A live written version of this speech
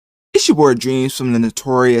It's your boy Dreams from the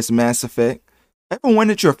Notorious Mass Effect. Ever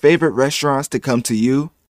wanted your favorite restaurants to come to you?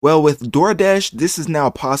 Well, with DoorDash, this is now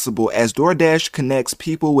possible as DoorDash connects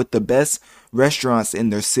people with the best restaurants in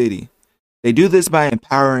their city. They do this by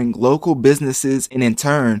empowering local businesses and in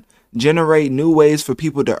turn, generate new ways for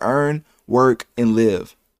people to earn, work, and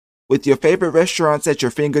live. With your favorite restaurants at your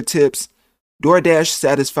fingertips, DoorDash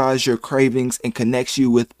satisfies your cravings and connects you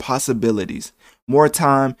with possibilities, more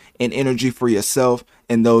time and energy for yourself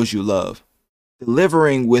and those you love.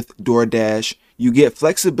 Delivering with DoorDash, you get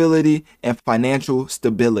flexibility and financial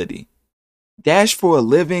stability. Dash for a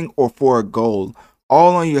living or for a goal,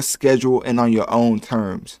 all on your schedule and on your own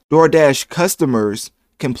terms. DoorDash customers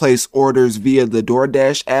can place orders via the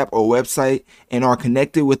DoorDash app or website and are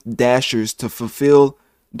connected with Dashers to fulfill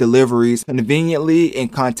deliveries conveniently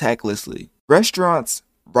and contactlessly. Restaurants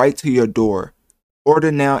right to your door.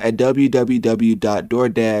 Order now at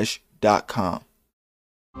www.doordash.com.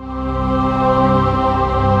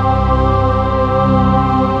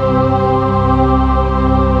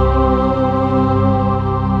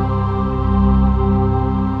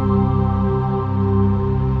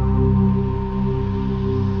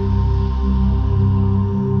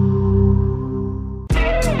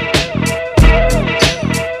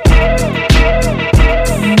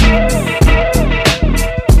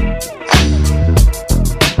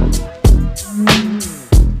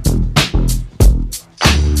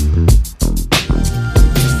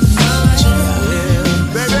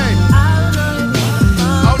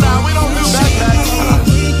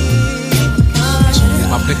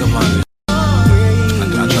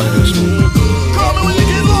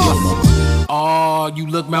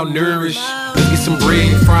 Malnourished. Let's get some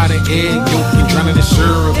bread, fried an egg, yolk, and drown it in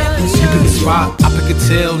syrup. You pick a spot, I pick a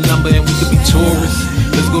tail number, and we could be tourists.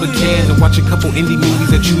 Let's go to Cannes and watch a couple indie movies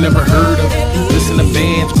that you never heard of. Listen to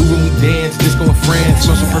bands, groove when we dance, disco in France,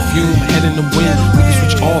 smell some perfume, head in the wind. We can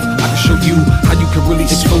switch off, I can show you how you can really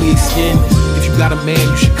exfoliate skin. If you got a man,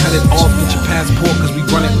 you should cut it off. Get your passport, cause we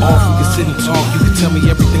run it off. We can sit and talk, you can tell me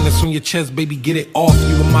everything that's on your chest, baby, get it off.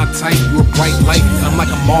 You are my type, you a bright light, and I'm like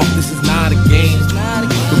a moth, this is not a game.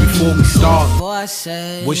 But before we start, what's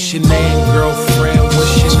your name, girlfriend?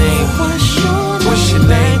 What's your name? What's your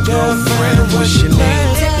name, girlfriend? What's your name?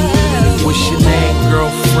 What's your name,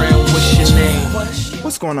 girlfriend? What's your name?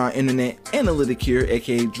 What's going on, internet? Analytic here,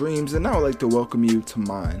 aka Dreams, and I would like to welcome you to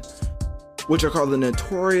mine, which I call the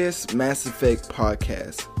Notorious Mass Effect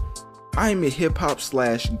Podcast. I am a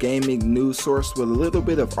hip-hop/gaming news source with a little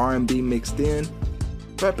bit of R&B mixed in.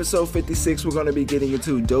 For episode 56, we're going to be getting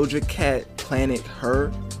into Doja Cat, Planet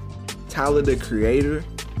Her, Tyler the Creator,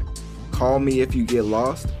 Call Me If You Get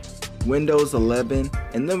Lost, Windows 11,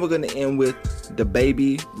 and then we're going to end with the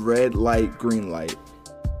baby Red Light, Green Light.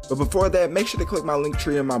 But before that, make sure to click my link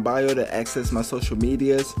tree in my bio to access my social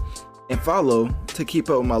medias and follow to keep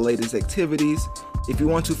up with my latest activities. If you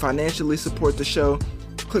want to financially support the show,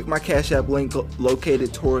 click my Cash App link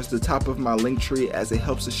located towards the top of my link tree as it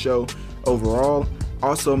helps the show overall.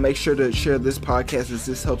 Also, make sure to share this podcast as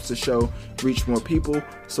this helps the show reach more people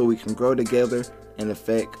so we can grow together and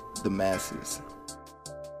affect the masses.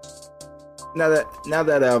 Now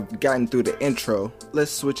that I've gotten through the intro, let's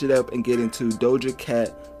switch it up and get into Doja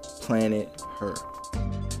Cat, Planet Her.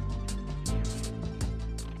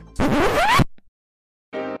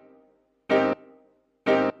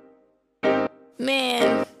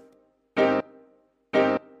 Man,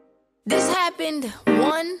 this happened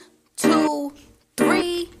 1, 2,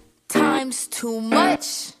 3 times too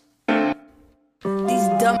much. These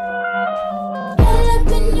dumb. All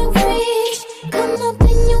up in your reach, come up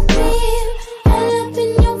in your crib. All up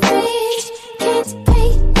in your reach, can't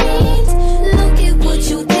pay rent. Look at what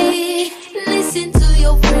you did. Listen to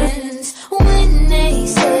your friends when they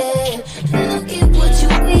said, look at what you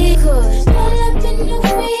did. 'Cause all up in your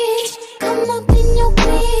reach, come up in your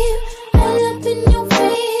crib. All up in your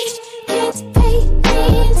reach, can't pay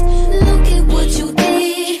rent. Look at what you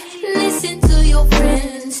did. Listen to your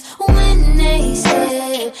friends when they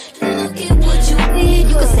said, look at what you did.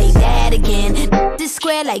 You can say that again. This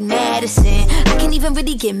square like Madison. I can't even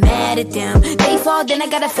really get mad at them. They fall, then I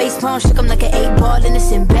got a face palm. Shook 'em like an 8-ball and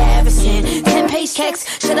it's embarrassing. 10-page checks,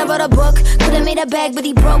 should've wrote a book. Could've made a bag, but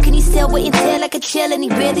he broke and he's still waiting till like a chill. And he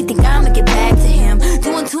really think I'ma get back to him.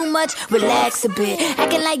 Doing too much, relax a bit.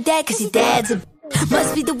 Acting like that cause your dad's a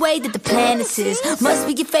must be the way that the planets is. Must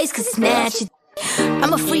be your face cause it's natural.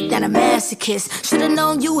 I'm a freak, not a masochist. Should've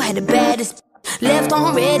known you had the baddest. Left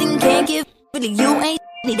on red and can't give. Really, you ain't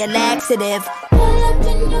need a laxative. All up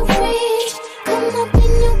in your reach, come up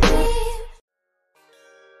in your crib.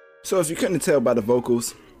 So if you couldn't tell by the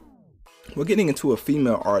vocals, we're getting into a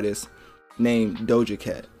female artist named Doja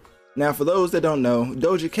Cat. Now, for those that don't know,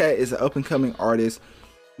 Doja Cat is an up-and-coming artist,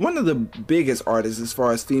 one of the biggest artists as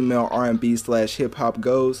far as female R&B / hip hop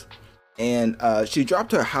goes, and she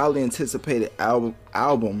dropped her highly anticipated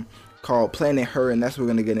album called Planet Her, and that's what we're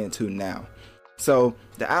gonna get into now. So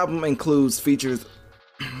the album includes features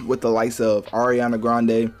with the likes of Ariana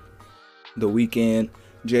Grande, The Weeknd,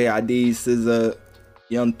 J.I.D., SZA,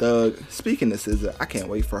 Young Thug. Speaking of SZA, I can't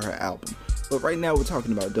wait for her album. But right now we're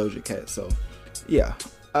talking about Doja Cat. So yeah,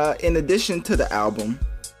 in addition to the album,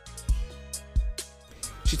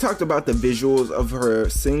 she talked about the visuals of her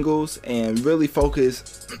singles and really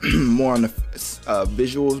focused more on the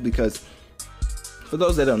visuals, because for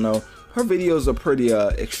those that don't know, her videos are pretty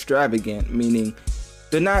extravagant, meaning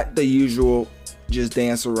they're not the usual just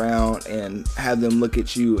dance around and have them look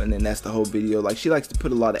at you and then that's the whole video. Like, she likes to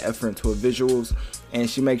put a lot of effort into her visuals, and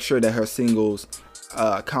she makes sure that her singles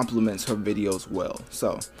complements her videos well.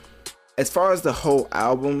 So as far as the whole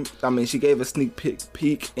album, I mean, she gave a sneak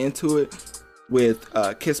peek into it with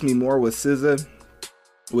Kiss Me More with SZA,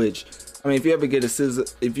 which, I mean, if you ever get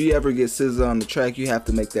SZA on the track, you have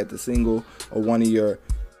to make that the single or one of your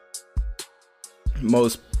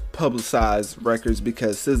most publicized records,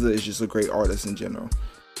 because SZA is just a great artist in general.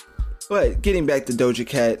 But getting back to Doja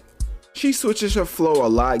Cat, she switches her flow a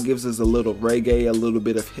lot, gives us a little reggae, a little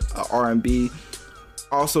bit of R&B,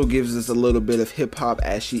 also gives us a little bit of hip hop,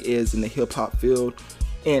 as she is in the hip hop field.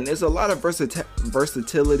 And there's a lot of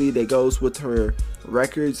versatility that goes with her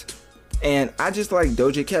records. And I just like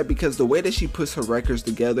Doja Cat because the way that she puts her records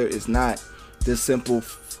together is not this simple.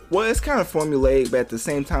 Well, it's kind of formulaic, but at the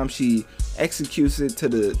same time, she executes it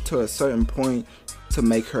to a certain point to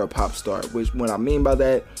make her a pop star. Which, what I mean by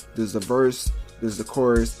that, there's a verse, there's the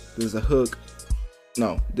chorus, there's a hook.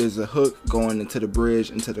 No, there's a hook going into the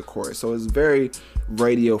bridge, into the chorus. So it's very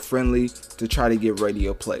radio friendly to try to get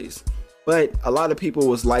radio plays. But a lot of people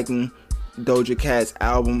was liking Doja Cat's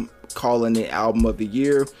album, calling it album of the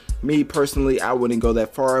year. Me personally, I wouldn't go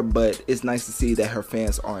that far, but it's nice to see that her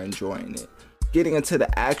fans are enjoying it. Getting into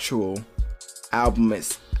the actual album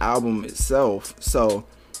itself, so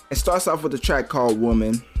it starts off with a track called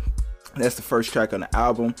Woman. That's the first track on the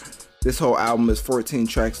album. This whole album is 14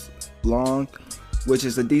 tracks long, which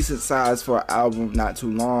is a decent size for an album. Not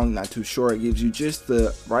too long, not too short. It gives you just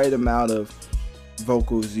the right amount of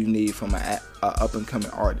vocals you need from an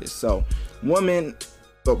up-and-coming artist. So Woman,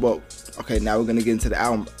 okay, now we're gonna get into the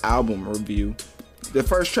album review. The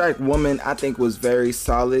first track, Woman, I think was very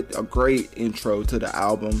solid, a great intro to the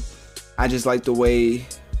album. I just like the way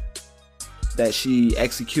that she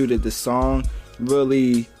executed the song,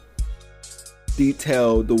 really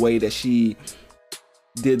detailed the way that she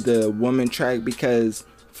did the Woman track, because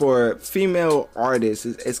for female artists,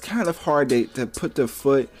 it's kind of hard to put their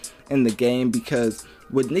foot in the game, because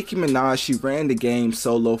with Nicki Minaj, she ran the game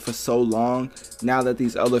solo for so long. Now that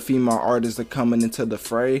these other female artists are coming into the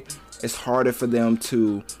fray, it's harder for them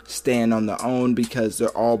to stand on their own, because they're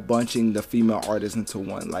all bunching the female artists into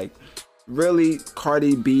one. Like, really,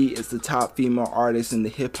 Cardi B is the top female artist in the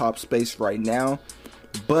hip hop space right now,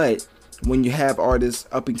 but when you have artists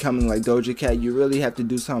up and coming like Doja Cat, you really have to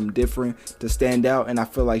do something different to stand out, and I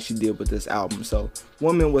feel like she did with this album. So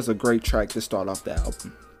Woman was a great track to start off the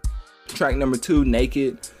album. Track number 2,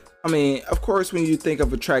 Naked. I mean, of course, when you think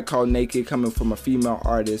of a track called Naked coming from a female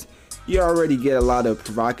artist, you already get a lot of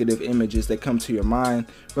provocative images that come to your mind.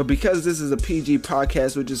 But because this is a PG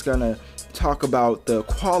podcast, we're just gonna talk about the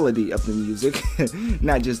quality of the music,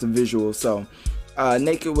 not just the visuals. So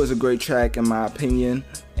Naked was a great track in my opinion,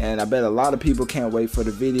 and I bet a lot of people can't wait for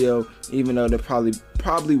the video, even though they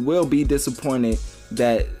probably will be disappointed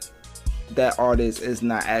that that artist is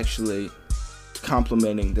not actually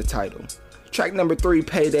complimenting the title. Track number 3,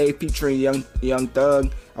 Payday, featuring Young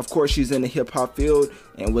Thug. Of course, she's in the hip hop field,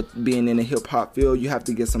 and with being in the hip hop field, you have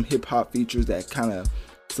to get some hip hop features that kind of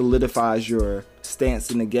solidifies your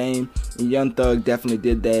stance in the game. And Young Thug definitely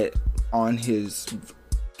did that on his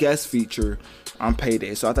guest feature on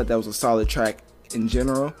Payday. So I thought that was a solid track in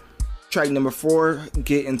general. Track number 4,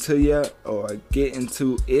 Get Into Ya, or Get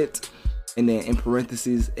Into It, and then in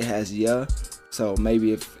parentheses it has ya. So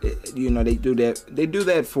maybe if they do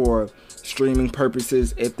that for streaming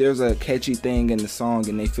purposes. If there's a catchy thing in the song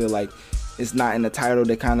and they feel like it's not in the title,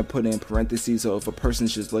 they kind of put it in parentheses. So if a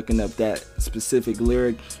person's just looking up that specific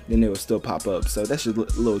lyric, then it will still pop up. So that's just a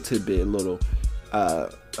little tidbit, little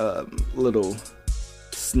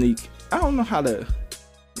sneak. I don't know how to.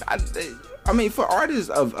 I mean, for artists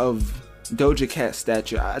of Doja Cat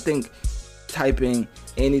stature, I think typing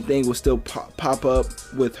anything will still pop up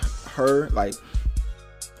with her. Like,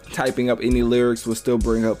 typing up any lyrics will still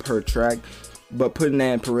bring up her track, but putting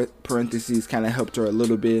that in parentheses kind of helped her a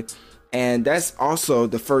little bit. And that's also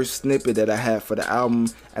the first snippet that I had for the album,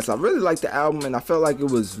 as I really liked the album and I felt like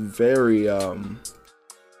it was very it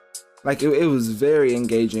was very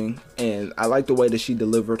engaging, and I like the way that she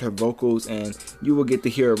delivered her vocals, and you will get to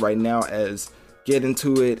hear it right now. As Get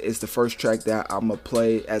Into It is the first track that I'm gonna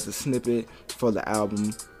play as a snippet for the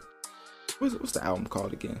album. What's the album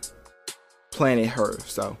called again? Planet Her.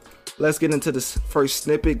 So let's get into this first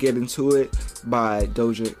snippet, Get Into It by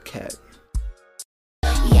Doja Cat.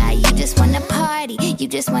 Yeah, you just wanna party, you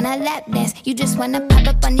just wanna lap dance, you just wanna pop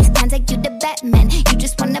up on these cans like you the Batman, you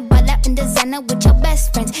just wanna ball out in designer with your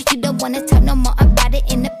best friends, you don't wanna talk no more about it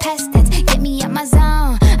in the past tense. Get me out my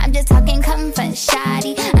zone, I'm just talking comfort,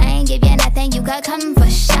 shoddy. I ain't give you nothing, you got come for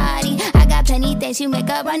shoddy. I got plenty things you make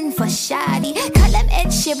a run for shoddy. Call him Ed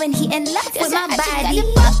Sheeran, he in love with my body.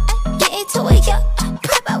 Get into it, yo,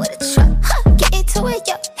 pop out with a truck, get into it,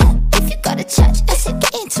 yo. If you go to church, I said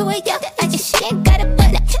get into it, yo. And she ain't got a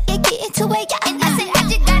butt, get into it, yo. And I said I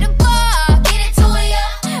just got a ball, get into it, yo.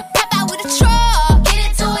 Pop out with a truck, get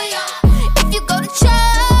into it, yo. If you go to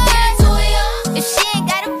church, get into it, yo. If she ain't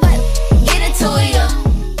got a butt, get into it, yo.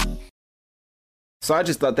 So I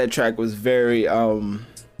just thought that track was very I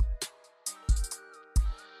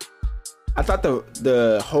thought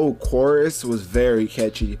the whole chorus was very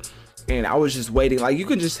catchy, and I was just waiting. Like, you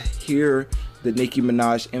could just hear the Nicki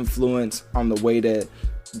Minaj influence on the way that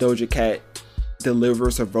Doja Cat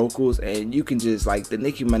delivers her vocals, and you can just, like, the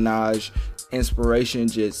Nicki Minaj inspiration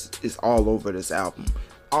just is all over this album.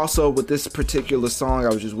 Also, with this particular song, I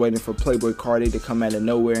was just waiting for Playboi Carti to come out of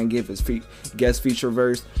nowhere and give his guest feature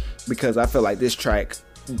verse, because I feel like this track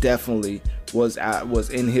definitely was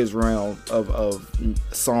in his realm of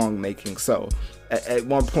song making. So at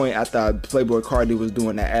one point I thought Playboi Carti was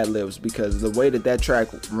doing the ad-libs, because the way that track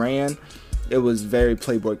ran, it was very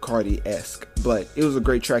Playboi Carti-esque. But it was a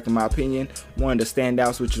great track in my opinion, one of the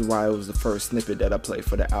standouts, which is why it was the first snippet that I played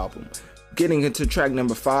for the album. Getting into track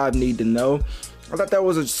number 5, Need to Know. I thought that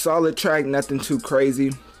was a solid track, nothing too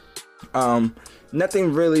crazy.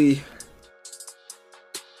 Nothing really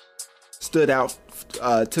stood out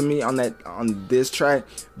to me on this track,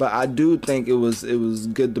 but I do think it was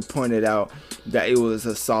good to point it out that it was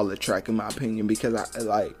a solid track in my opinion, because I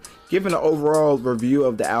like, given an overall review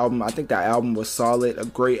of the album, I think the album was solid, a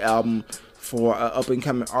great album for an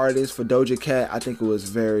up-and-coming artist. For Doja Cat, I think it was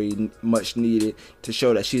very much needed to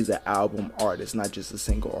show that she's an album artist, not just a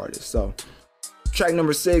single artist. So track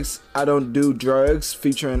number 6, I Don't Do Drugs,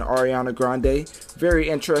 featuring Ariana Grande. Very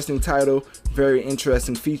interesting title, very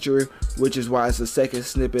interesting feature, which is why it's the second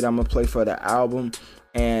snippet I'm gonna play for the album.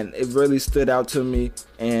 And it really stood out to me,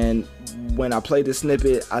 and when I play the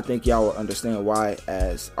snippet, I think y'all will understand why,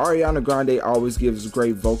 as Ariana Grande always gives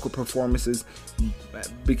great vocal performances,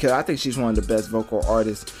 because I think she's one of the best vocal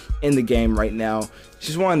artists in the game right now.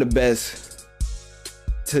 She's one of the best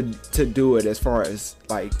to do it as far as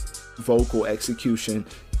like vocal execution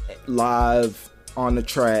live, on the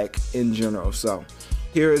track, in general. So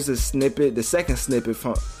here is a snippet, the second snippet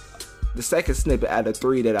out of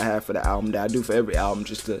 3 that I have for the album, that I do for every album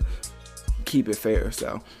just to keep it fair.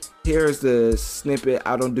 So here's the snippet,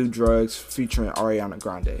 I Don't Do Drugs, featuring Ariana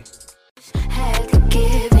Grande. Had to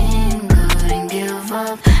give in, couldn't give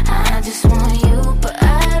up. I just want you, but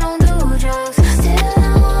I don't do drugs. Still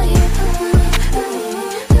I want you.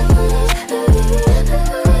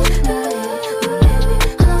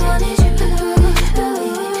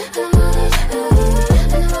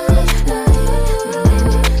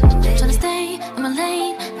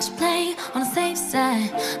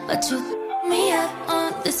 But you me up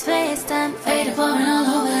on this FaceTime, faded pouring all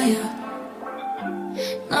over you.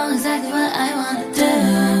 Know exactly what I wanna do.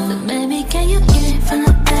 So baby, can you eat it from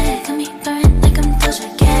the back? Got me throwing like I'm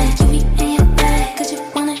Doja Cat. Keep me in your bag, cause you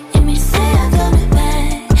wanna hear me say I'm coming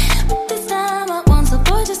back. But this time I want, so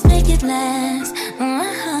boy, just make it last.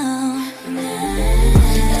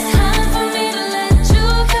 It's hard for me to let you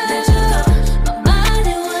go. My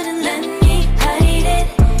body wouldn't let me hide it.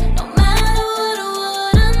 No matter what I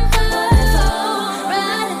wouldn't hurt.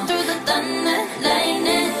 Riding through the thunder,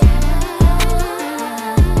 lightning.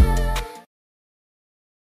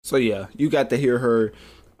 So yeah, you got to hear her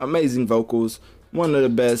amazing vocals, one of the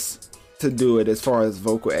best to do it as far as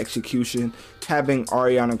vocal execution. Having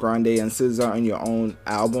Ariana Grande and SZA on your own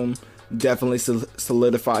album definitely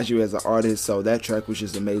solidifies you as an artist. So that track was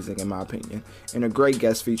just amazing in my opinion, and a great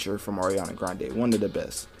guest feature from Ariana Grande, one of the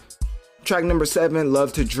best. Track number 7,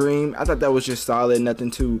 Love to Dream. I thought that was just solid,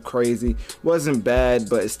 nothing too crazy. Wasn't bad,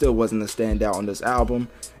 but it still wasn't a standout on this album.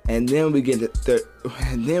 And then we get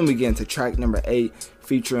into track number 8,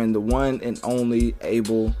 featuring the one and only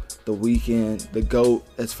Abel, The Weeknd, the GOAT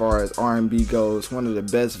as far as R&B goes, one of the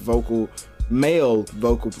best male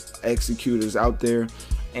vocal executors out there,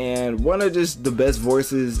 and one of just the best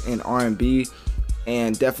voices in R&B,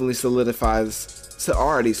 and definitely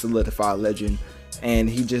already solidified legend. And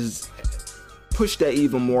he just pushed that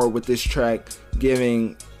even more with this track,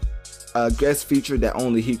 giving a guest feature that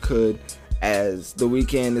only he could, as The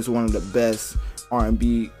Weeknd is one of the best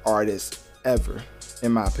R&B artists ever,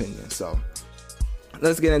 in my opinion. So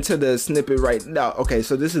let's get into the snippet right now. Okay,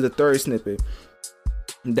 so this is the third snippet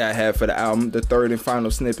that I have for the album, the third and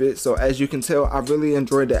final snippet. So as you can tell, I really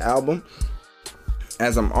enjoyed the album,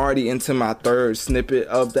 as I'm already into my third snippet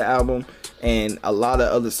of the album, and a lot of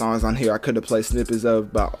other songs on here I could have played snippets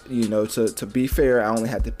of, but to be fair, I only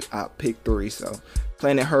had to pick 3. So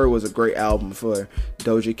Planet Her was a great album for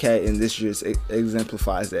Doja Cat, and this just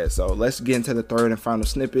exemplifies that. So let's get into the third and final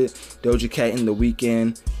snippet, Doja Cat and The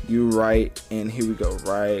Weeknd, You Right, and here we go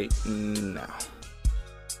right now.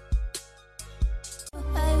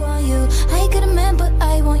 I want you, I get a man, but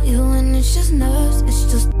I want you, and it's just nerves,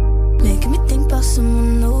 it's just making me think about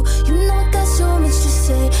someone new. You know I got so much to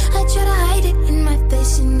say, I try to hide it in my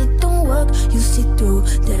face and it don't work. You see through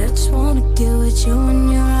that, I just wanna deal with you,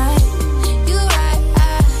 and you're right. You're right, I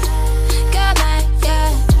got my,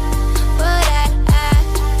 yeah, but I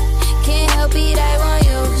can't help it, I want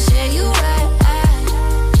you. Say you right, I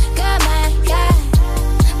got my, yeah,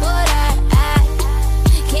 but I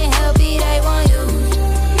can't help it, I want you.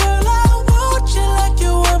 Girl, I want you like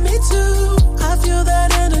you want me to. I feel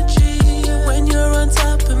that energy when you're on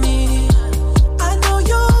top of me. I know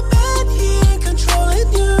you're bad, he ain't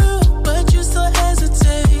controlling you, but you still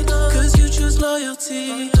hesitate, cause you choose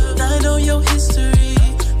loyalty. I know your history,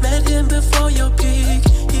 met him before your peak.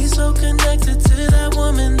 He's so connected to that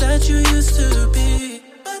woman that you used to be.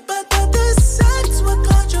 But the sex will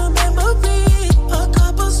cloud your memory. A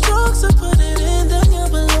couple strokes to put it in, then you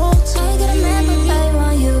belong to I got a me. man, but I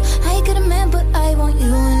want you. I got a man, but I want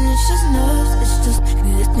you, and it's just nerves. It's just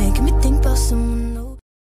making me think about someone new.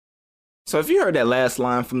 So if you heard that last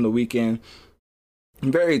line from The Weeknd,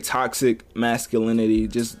 very toxic masculinity,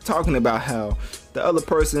 just talking about how the other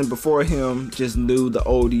person before him just knew the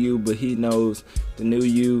old you, but he knows the new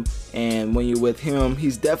you, and when you're with him,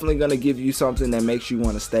 he's definitely going to give you something that makes you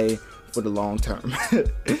want to stay for the long term.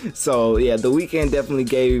 So yeah, The Weeknd definitely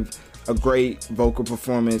gave a great vocal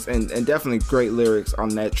performance, and definitely great lyrics on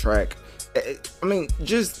that track. I mean,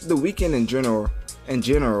 just The Weeknd in general.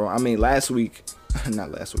 I mean, last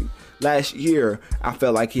year, I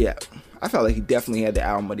felt like he definitely had the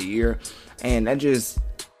album of the year, and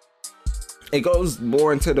it goes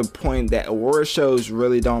more into the point that award shows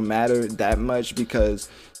really don't matter that much, because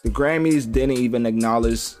the Grammys didn't even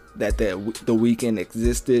acknowledge that the Weeknd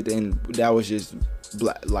existed, and that was just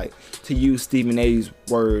like, to use Stephen A's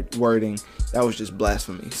wording, that was just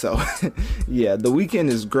blasphemy. So yeah, The Weeknd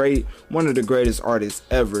is great, one of the greatest artists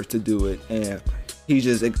ever to do it, and he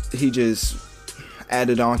just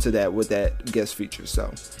added on to that with that guest feature.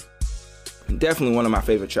 So definitely one of my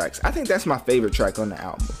favorite tracks. I think that's my favorite track on the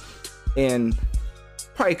album, and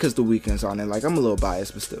probably because The Weeknd's on it. Like, I'm a little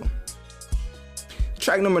biased, but still.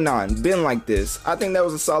 Track number 9, Been Like This. I think that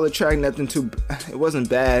was a solid track. It wasn't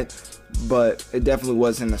bad, but it definitely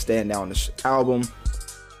wasn't a standout on the album.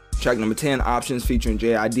 Track number 10, Options, featuring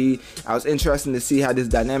JID. I was interested to see how this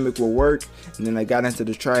dynamic will work, and then I got into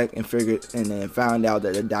the track and then found out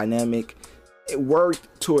that the dynamic, it worked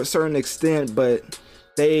to a certain extent, but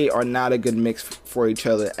they are not a good mix for each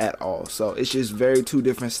other at all. So it's just two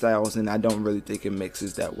different styles, and I don't really think it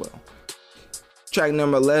mixes that well. Track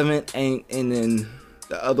number 11, Ain't, and then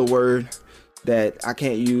the other word that I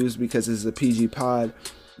can't use because it's a PG pod,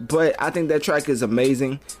 but I think that track is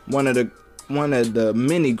amazing. One of the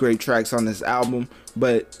many great tracks on this album,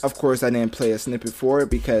 but of course I didn't play a snippet for it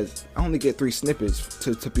because I only get 3 snippets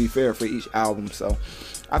to be fair for each album. So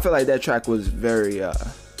I feel like that track was very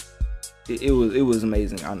it was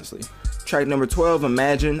amazing, honestly. Track number 12,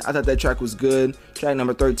 Imagine. I thought that track was good. Track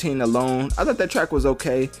number 13, Alone. I thought that track was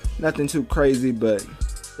okay, nothing too crazy, but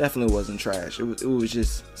definitely wasn't trash. It was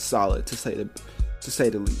just solid, to say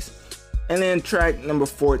the least. And then track number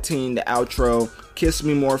 14, the outro, Kiss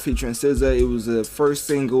Me More, featuring SZA. It was the first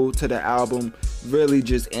single to the album. Really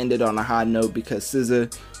just ended on a high note because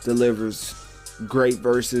SZA delivers great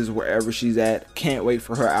verses wherever she's at. Can't wait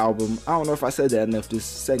for her album. I don't know if I said that enough this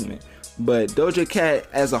segment, but Doja Cat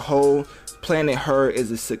as a whole, Planet Her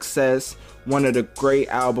is a success. one of the great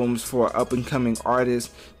albums for up and coming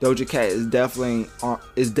artists. Doja Cat is definitely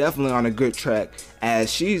on a good track,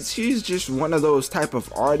 as she's just one of those type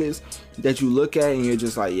of artists that you look at and you're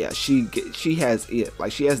just like, yeah, she has it,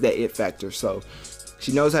 like she has that it factor. So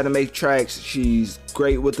she knows how to make tracks. She's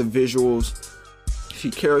great with the visuals. She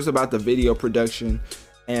cares about the video production,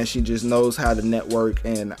 and she just knows how to network,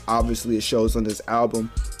 and obviously it shows on this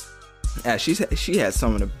album. She has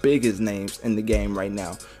some of the biggest names in the game right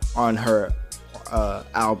now on her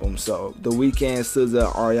album. So The Weeknd,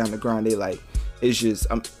 SZA, Ariana Grande, like it's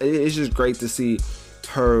just great to see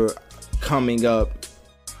her coming of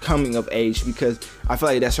age, because I feel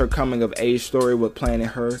like that's her coming of age story with Planet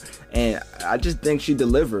Her, and I just think she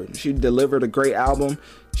delivered a great album.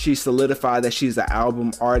 She solidified that she's an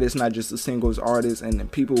album artist, not just a singles artist, and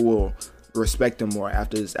people will respect her more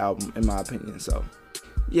after this album, in my opinion. So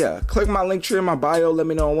yeah, click my link tree in my bio. Let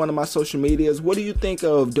me know on one of my social medias, what do you think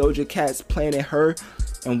of Doja Cat's Planet Her,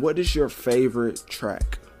 and what is your favorite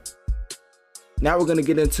track? Now we're gonna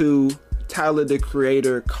get into Tyler the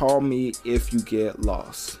Creator, Call Me If You Get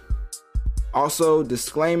Lost. Also,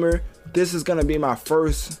 disclaimer, this is gonna be my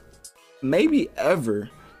first, maybe ever,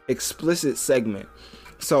 explicit segment.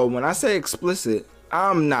 So when I say explicit,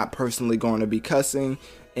 I'm not personally going to be cussing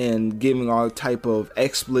and giving all type of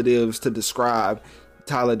expletives to describe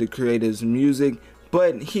Tyler the Creator's music,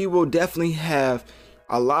 but he will definitely have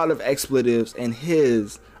a lot of expletives in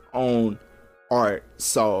his own art.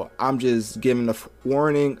 So I'm just giving a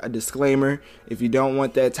warning, a disclaimer. If you don't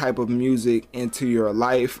want that type of music into your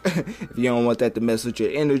life, if you don't want that to mess with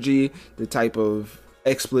your energy, the type of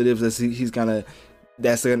expletives that's gonna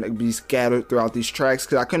be scattered throughout these tracks,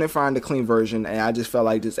 because I couldn't find a clean version, and I just felt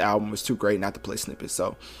like this album was too great not to play snippets.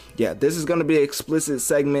 So yeah, this is gonna be an explicit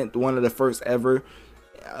segment, one of the first ever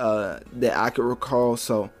that I could recall.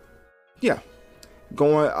 So yeah,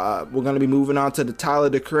 we're gonna be moving on to the Tyler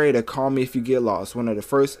the Creator, Call Me If You Get Lost, one of the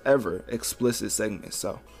first ever explicit segments.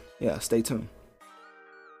 So yeah, stay tuned.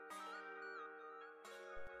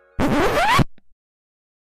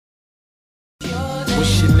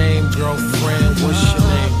 What's your name, girlfriend? What's your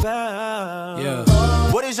name? Yeah.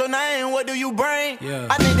 What is your name? What do you bring? Yeah.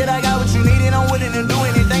 I think that I got what you need, and I'm willing to do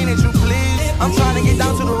anything that you please. I'm trying to get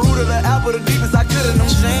down to the root of the apple, the deepest I could in them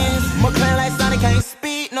jeans. My clan like Sonic can't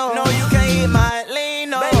speak, no. No, you can't hit my lean,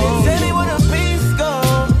 no. Baby, tell me where the peace go,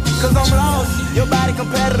 cause I'm lost. Your body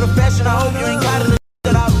competitive fashion, I hope you ain't got it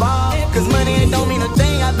that I bought. Cause money ain't don't mean a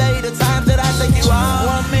thing, I bet you the times that I take you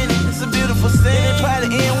out. 1 minute, it's a beautiful scene, it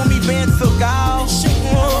probably end when me being took out.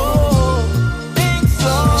 Whoa, think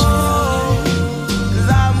so, cause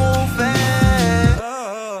I move fast.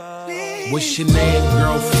 What's your name,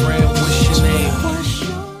 girlfriend? What's your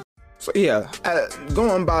name? So yeah,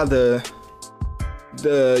 going by the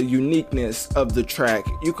uniqueness of the track,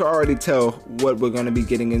 you can already tell what we're going to be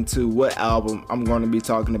getting into, what album I'm going to be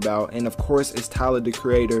talking about. And of course, it's Tyler the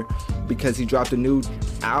Creator, because he dropped a new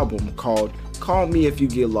album called Call Me If You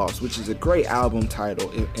Get Lost, which is a great album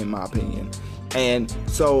title in my opinion. And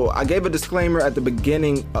so I gave a disclaimer at the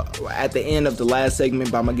beginning, at the end of the last segment,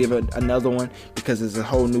 but I'm gonna give it another one because it's a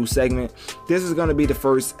whole new segment. This is gonna be the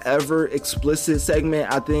first ever explicit segment.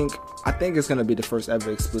 I think it's gonna be the first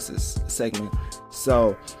ever explicit segment.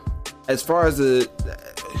 So as far as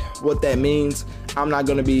what that means, I'm not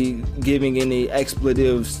gonna be giving any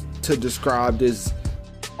expletives to describe this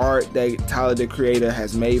art that Tyler the Creator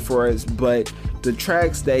has made for us, but the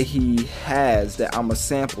tracks that he has that I'm gonna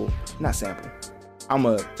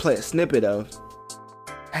play a snippet of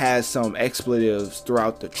has some expletives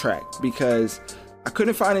throughout the track, because I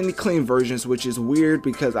couldn't find any clean versions, which is weird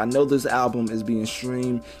because I know this album is being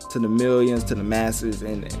streamed to the millions, to the masses,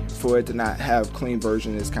 and for it to not have clean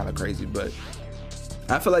version is kind of crazy. But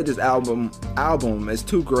I feel like this album is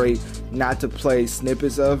too great not to play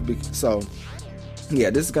snippets of, so yeah,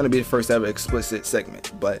 this is gonna be the first ever explicit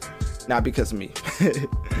segment, but not because of me.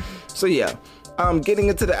 So yeah, getting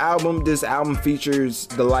into the album, this album features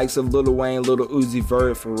the likes of Lil Wayne, Lil Uzi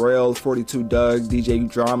Vert, Pharrell, 42 Doug, DJ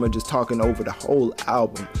Drama, just talking over the whole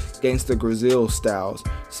album, Gangsta Brazil styles.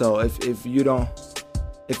 So if you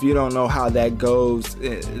don't know how that goes,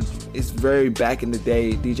 it's very back in the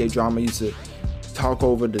day. DJ Drama used to talk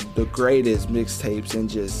over the greatest mixtapes and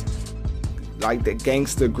just like the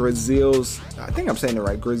Gangsta Grills. I think I'm saying it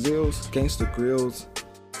right, Grills, Gangsta Grills,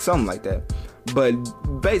 something like that. But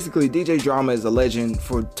basically, DJ Drama is a legend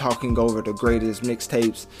for talking over the greatest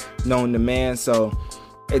mixtapes known to man. So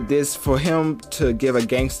this, for him to give a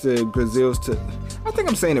Gangsta Grills to, I think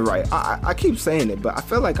I'm saying it right. I keep saying it, but I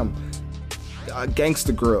feel like I'm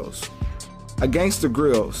Gangsta Grills. A Gangsta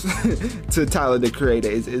Grills to Tyler the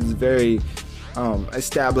Creator is very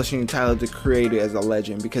establishing Tyler the Creator as a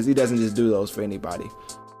legend, because he doesn't just do those for anybody.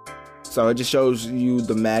 So it just shows you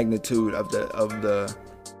the magnitude of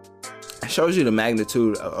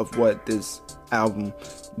what this album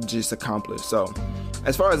just accomplished. So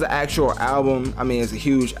as far as the actual album, I mean, it's a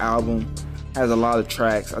huge album, has a lot of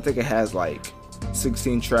tracks. I think it has like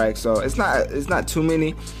 16 tracks, so it's not too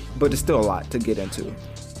many, but it's still a lot to get into.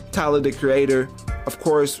 Tyler the Creator, of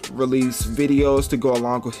course, released videos to go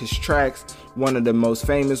along with his tracks. One of the most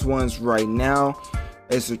famous ones right now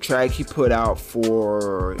is a track he put out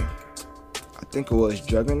for, I think it was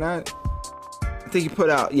Juggernaut. I think he put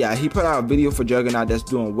out a video for Juggernaut that's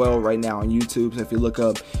doing well right now on YouTube. So if you look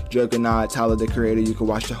up Juggernaut, Tyler the Creator, you can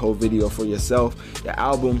watch the whole video for yourself. The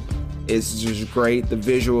album is just great. The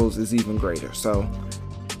visuals is even greater. So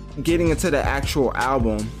getting into the actual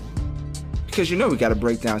album, because we got to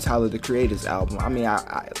break down Tyler the Creator's album. I mean,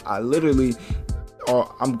 I literally,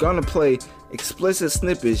 I'm gonna play explicit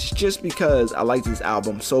snippets just because I like this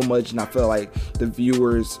album so much, and I feel like the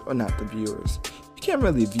viewers, or not the viewers, you can't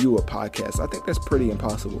really view a podcast. I think that's pretty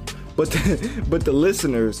impossible. But the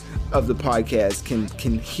listeners of the podcast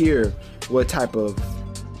can hear what type of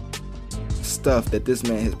stuff that this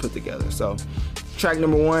man has put together. So track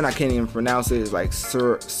number 1, I can't even pronounce it. It's like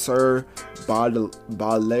Sir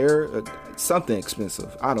Baudelaire, something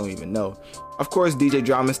expensive. I don't even know. Of course, DJ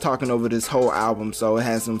Drama's talking over this whole album, so it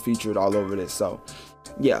has him featured all over this. So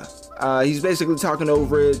yeah, he's basically talking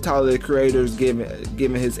over it. Tyler the Creator's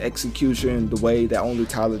giving his execution the way that only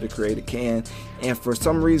Tyler the Creator can, and for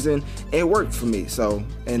some reason it worked for me. So,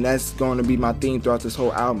 and that's going to be my theme throughout this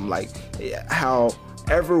whole album. Like,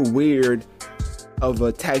 however weird of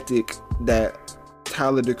a tactic that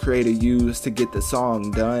Tyler the Creator used to get the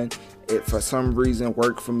song done, it for some reason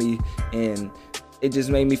worked for me, and it just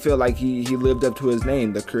made me feel like he lived up to his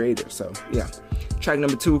name, the Creator. So yeah. Track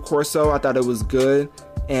number 2, Corso, I thought it was good,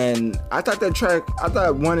 and I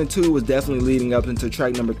thought 1 and 2 was definitely leading up into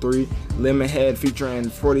track number 3, Lemonhead featuring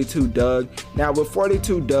 42 Doug. Now with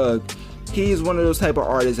 42 Doug, he's one of those type of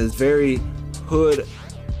artists that's very hood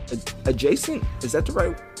adjacent. Is that the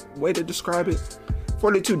right way to describe it?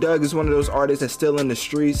 42 Doug is one of those artists that's still in the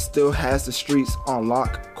streets, still has the streets on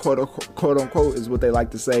lock, quote unquote, is what they like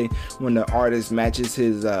to say when the artist matches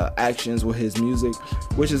his actions with his music,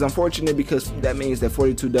 which is unfortunate because that means that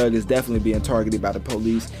 42 Doug is definitely being targeted by the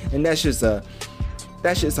police, and that's just a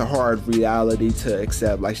hard reality to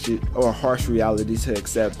accept, or a harsh reality to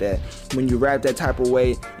accept, that when you rap that type of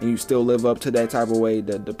way and you still live up to that type of way,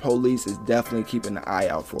 the police is definitely keeping an eye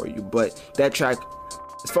out for you. But that track,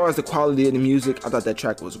 as far as the quality of the music, I thought that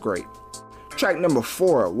track was great. Track number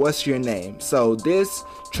 4, What's Your Name? So this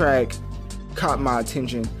track caught my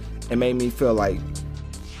attention and made me feel like,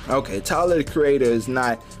 okay, Tyler the Creator is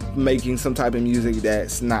not making some type of music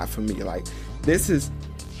that's not for me. Like, this is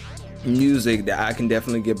music that I can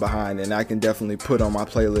definitely get behind, and I can definitely put on my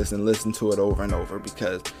playlist and listen to it over and over,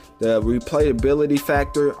 because the replayability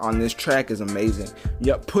factor on this track is amazing.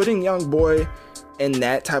 Yep, putting Young Boy in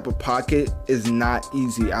that type of pocket is not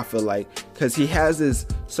easy, I feel like, because he has this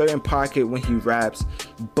certain pocket when he raps,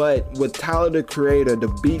 but with Tyler the Creator, the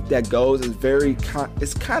beat that goes is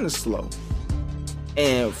it's kind of slow,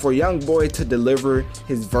 and for Young Boy to deliver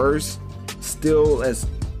his verse still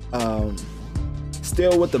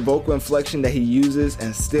with the vocal inflection that he uses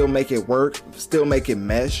and still make it work, still make it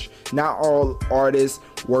mesh. Not all artists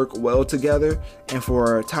work well together, and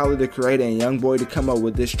for Tyler the Creator and Young Boy to come up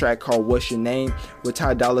with this track called What's Your Name, with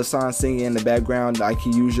Ty Dolla $ign singing in the background like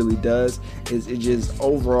he usually does, is just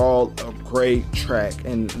overall a great track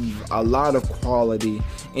and a lot of quality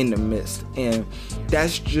in the midst. And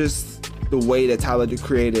that's just the way that Tyler the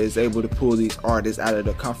Creator is able to pull these artists out of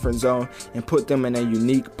the comfort zone and put them in a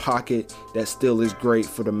unique pocket that still is great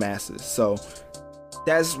for the masses. So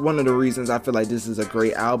that's one of the reasons I feel like this is a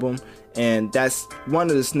great album, and that's one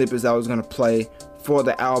of the snippets I was going to play for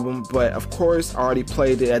the album. But of course, I already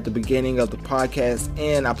played it at the beginning of the podcast,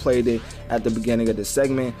 and I played it at the beginning of the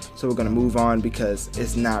segment, so we're going to move on because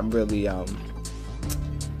it's not really what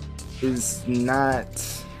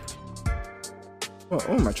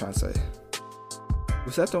am I trying to say?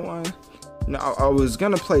 Was that the one? No, I was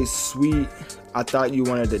gonna play Sweet, I Thought You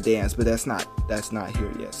Wanted to Dance, but that's not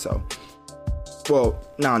here yet. So, well,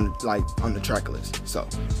 not like on the track list. So,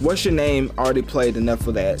 What's Your Name? Already played enough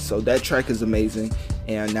for that. So that track is amazing,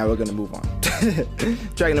 and now we're gonna move on.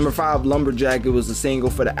 Track number 5, Lumberjack. It was a single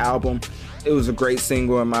for the album. It was a great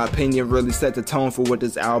single, in my opinion. Really set the tone for what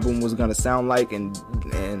this album was gonna sound like, and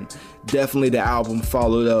definitely the album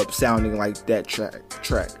followed up sounding like that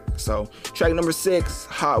track. So track number 6,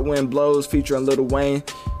 Hot Wind Blows featuring Lil Wayne.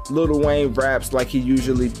 Lil Wayne raps like he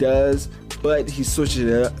usually does, but he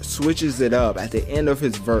switches it up at the end of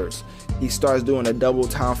his verse. He starts doing a double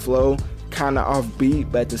time flow, kind of off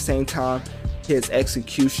beat, but at the same time his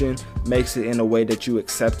execution makes it in a way that you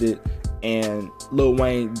accept it. And Lil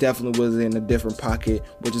Wayne definitely was in a different pocket,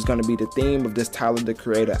 which is going to be the theme of this Tyler the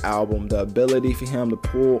Creator album. The ability for him to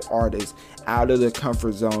pull artists out of their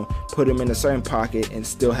comfort zone, put them in a certain pocket, and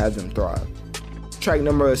still have them thrive. Track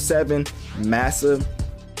number 7, Massive.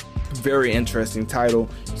 Very interesting title.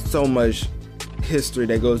 So much history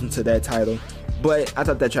that goes into that title. But I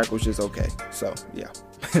thought that track was just okay. So, yeah.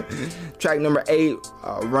 Track number 8,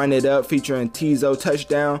 Run It Up, featuring Tizo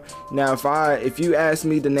Touchdown. Now, if you ask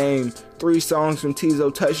me to name 3 songs from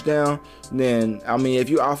Tizo Touchdown, then I mean, if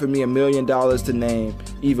you offered me $1 million to name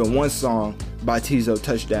even one song by Tizo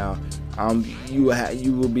Touchdown, you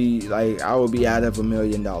will be like, I would be out of $1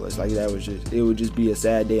 million. Like, it would just be a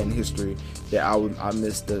sad day in history that I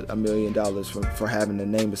missed $1 million for having to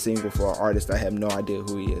name a single for an artist I have no idea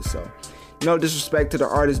who he is. So, no disrespect to the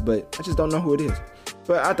artist, but I just don't know who it is.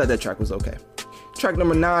 But I thought that track was okay. Track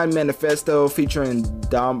number 9, Manifesto, featuring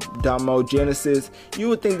Damo Genesis. You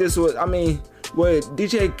would think this was, with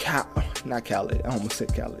not Khaled, I almost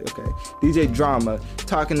said Khaled, okay. DJ Drama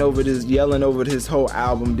yelling over this whole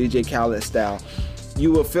album, DJ Khaled style.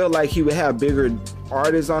 You would feel like he would have bigger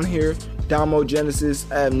artists on here. Damo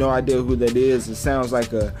Genesis, I have no idea who that is. It sounds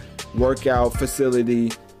like a workout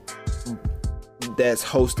facility that's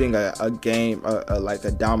hosting a game, like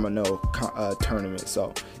a domino tournament.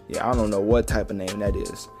 So yeah, I don't know what type of name that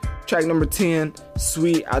is. Track number 10,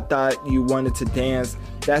 Sweet, I Thought You Wanted to Dance.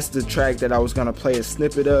 That's the track that I was gonna play a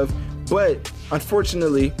snippet of, but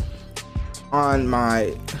unfortunately on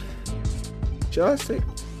my, let's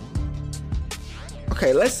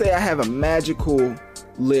say I have a magical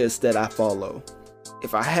list that I follow.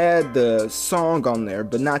 If I had the song on there,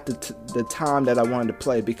 but not the time that I wanted to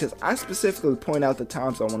play, because I specifically point out the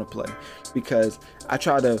times I want to play, because I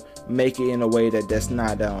try to make it in a way that's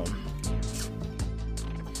not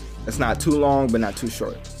too long, but not too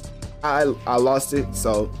short. I lost it.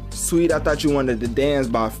 So Sweet, I Thought You Wanted to Dance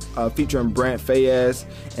by featuring Brent Fayez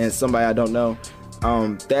and somebody I don't know.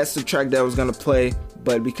 That's the track that I was gonna play.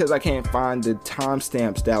 But because I can't find the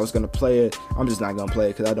timestamps that I was going to play it, I'm just not going to play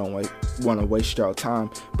it because I don't want to waste y'all time.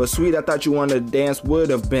 But Sweet, I Thought You Wanted to Dance would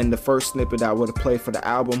have been the first snippet that I would have played for the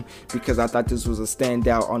album, because I thought this was a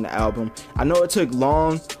standout on the album. I know it took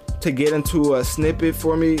long to get into a snippet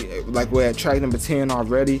for me, like we're at track number 10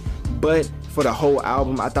 already, but for the whole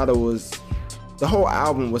album, I thought the whole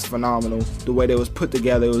album was phenomenal. The way that it was put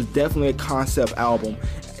together, it was definitely a concept album.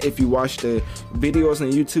 If you watch the videos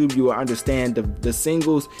on YouTube, you will understand the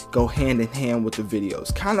singles go hand in hand with the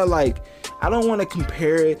videos. Kind of like, I don't want to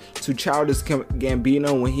compare it to Childish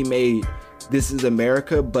Gambino when he made This Is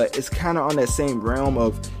America, but it's kind of on that same realm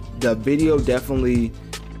of the video definitely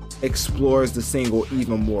explores the single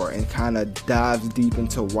even more and kind of dives deep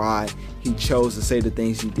into why he chose to say the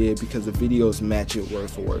things he did, because the videos match it word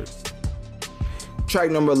for word. Track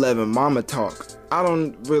number 11, Mama Talk. I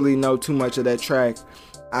don't really know too much of that track.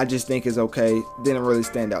 I just think it's okay. Didn't really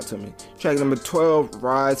stand out to me. Track number 12,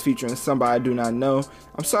 Rise, featuring somebody I do not know.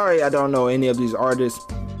 I'm sorry I don't know any of these artists.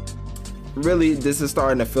 Really, this is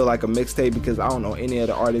starting to feel like a mixtape because I don't know any of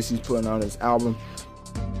the artists he's putting on his album,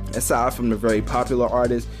 aside from the very popular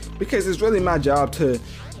artists, because it's really my job to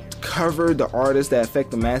cover the artists that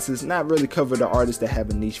affect the masses, not really cover the artists that have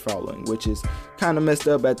a niche following, which is kind of messed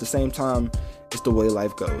up. At the same time, it's the way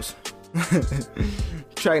life goes.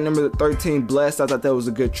 Track number 13, Blessed. I thought that was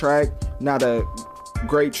a good track. Not a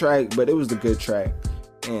great track, but it was a good track.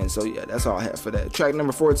 And so yeah, that's all I have for that. Track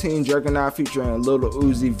number 14, Juggernaut, featuring Lil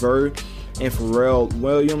Uzi Vert and Pharrell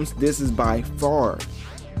Williams. This is by far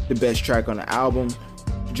the best track on the album.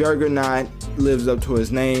 Juggernaut lives up to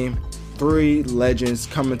his name. 3 legends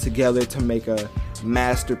coming together to make a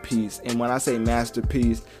masterpiece. And when I say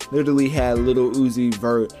masterpiece, literally had Lil Uzi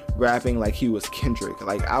Vert rapping like he was Kendrick.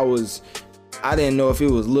 Like I didn't know if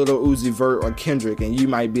it was Lil Uzi Vert or Kendrick, and you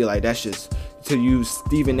might be like, that's just, to use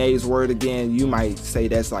Stephen A's word again, you might say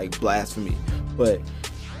that's like blasphemy. But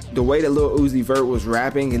the way that Lil Uzi Vert was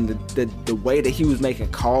rapping and the way that he was making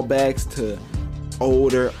callbacks to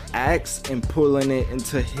older acts and pulling it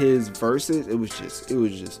into his verses, it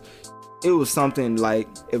was something. Like,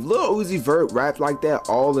 if Lil Uzi Vert rapped like that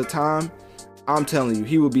all the time, I'm telling you,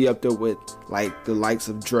 he would be up there with like the likes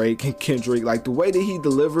of Drake and Kendrick. Like, the way that he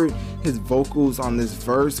delivered his vocals on this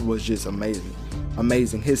verse was just amazing.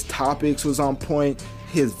 His topics was on point.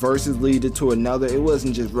 His verses leaded to another. It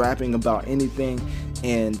wasn't just rapping about anything.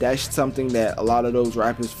 And that's something that a lot of those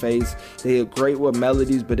rappers face. They are great with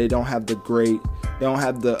melodies, but they don't have the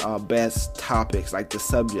best topics, like the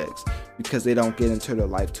subjects. because they don't get into their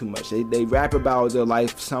life too much. They rap about their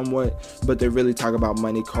life somewhat, but they really talk about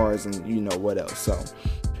money, cars, and you know what else. So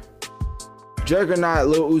Juggernaut,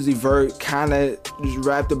 Lil Uzi Vert kind of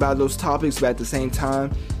rapped about those topics, but at the same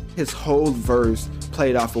time, his whole verse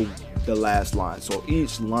played off of the last line. So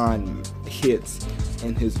each line hits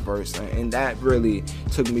in his verse, and that really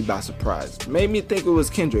took me by surprise. Made me think it was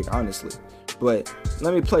Kendrick, honestly. But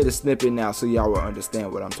let me play the snippet now so y'all will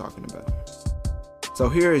understand what I'm talking about. So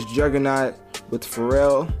here is Juggernaut with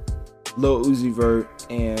Pharrell, Lil Uzi Vert,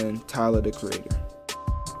 and Tyler, the Creator.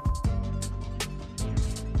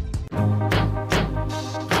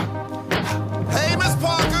 Hey, Miss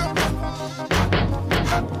Parker.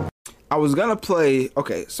 I was gonna play,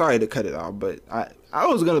 okay, sorry to cut it off, but I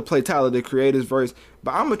was gonna play Tyler, the Creator's verse,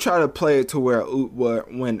 but I'm gonna try to play it to where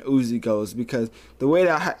when Uzi goes, because the way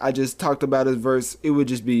that I just talked about his verse, it would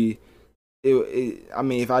just be, I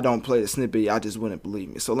mean, if I don't play the snippet, y'all just wouldn't believe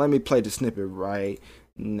me. So let me play the snippet right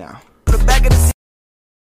now. The back of the seat.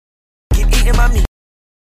 Keep eating my meat.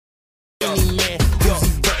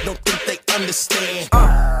 Don't think they understand.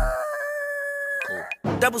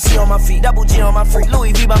 Double C on my feet, double G on my freak,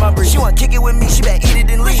 Louis V by my breed. She want kick it with me, she better eat it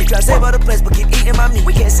and leave. She try to save her the place, but keep eating my meat.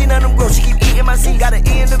 We can't see none of them grow, she keep eating my seat. Got an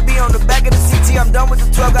E and a B on the back of the CT. I'm done with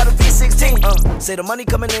the 12, got a V16. Say the money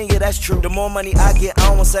coming in, yeah, that's true. The more money I get, I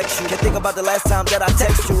don't want sex you. Can't think about the last time that I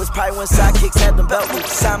text you. It's probably when sidekicks had them belt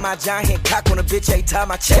loops. Sign my giant hand cock on a bitch every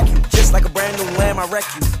time I check you. Just like a brand new lamb, I wreck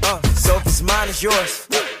you. So if it's mine, it's yours.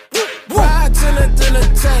 Ride to the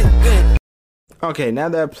tank. Okay, now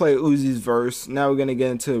that I played Uzi's verse, now we're going to get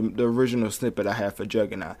into the original snippet I had for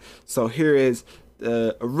Juggernaut. So here is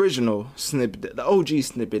the original snippet, the OG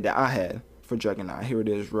snippet that I had for Juggernaut. Here it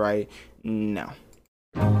is right now.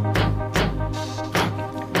 Hey,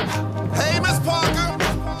 Miss Parker.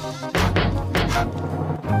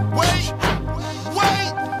 Wait.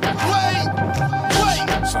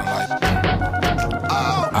 Sound like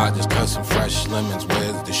I just cut some fresh lemons.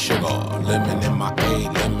 Where's the sugar? Lemon in my A,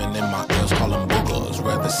 lemon in my L's. Call them boogers.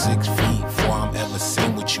 Rather 6 feet before I'm ever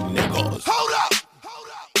seen with you niggas. Hold up.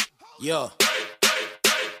 Yeah.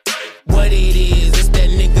 What it is, it's that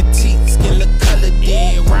nigga teeth, skin look colored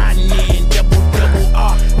in, riding in, double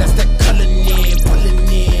R, that's that color in, pulling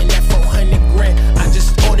in, that 400 grand, I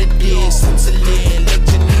just ordered this, Switzerland, Lake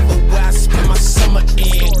Geneva, where I spend my summer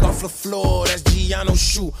in, off the floor, that's Giano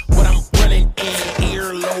shoe, what I'm running in,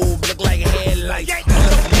 earlobe, look like headlights, on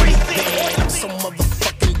the minivan, I'm so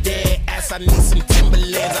motherfucking dead, ass I need some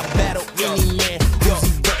Timberlands, I battle any man, yo,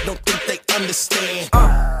 don't think they understand,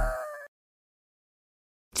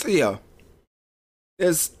 So yeah,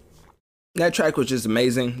 that track was just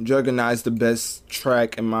amazing. Juggernaut's the best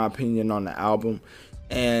track in my opinion on the album,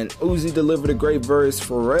 and Uzi delivered a great verse.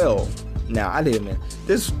 Pharrell, now I didn't even,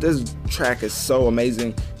 this track is so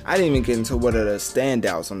amazing. I didn't even get into what are the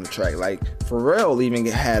standouts on the track. Like Pharrell even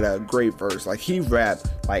had a great verse. Like he rapped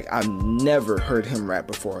like I've never heard him rap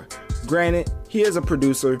before. Granted, he is a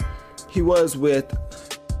producer. He was with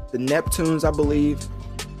the Neptunes, I believe,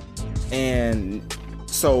 and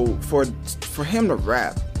so for him to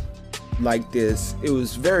rap like this, it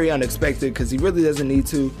was very unexpected because he really doesn't need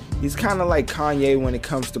to. He's kind of like Kanye when it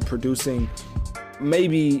comes to producing.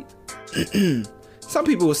 Maybe some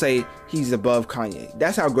people will say he's above Kanye.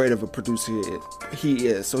 That's how great of a producer he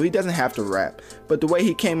is. So he doesn't have to rap. But the way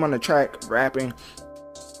he came on the track rapping,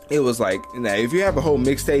 it was like, now if you have a whole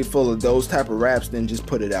mixtape full of those type of raps, then just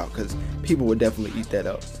put it out because people would definitely eat that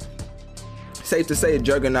up. Safe to say,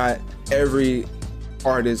 Juggernaut, every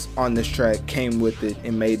artist on this track came with it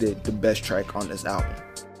and made it the best track on this album,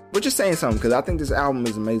 which is saying something because I think this album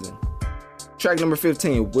is amazing. Track number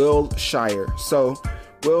 15, Will Shire. So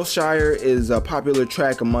Will Shire is a popular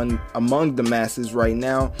track among the masses right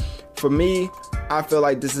now. For me, I feel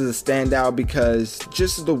like this is a standout because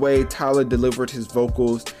just the way Tyler delivered his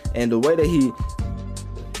vocals and the way that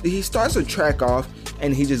he starts a track off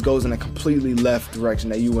and he just goes in a completely left direction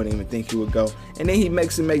that you wouldn't even think he would go, and then he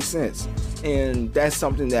makes it make sense. And that's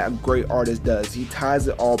something that a great artist does. He ties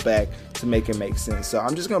it all back to make it make sense. So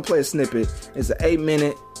I'm just gonna play a snippet. It's an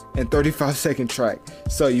 8-minute and 35-second track,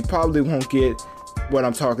 so you probably won't get what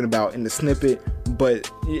I'm talking about in the snippet, but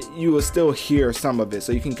you will still hear some of it,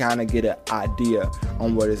 so you can kind of get an idea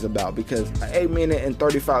on what it's about, because an 8-minute and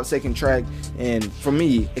 35-second track, and for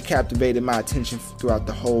me, it captivated my attention throughout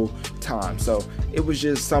the whole time. So it was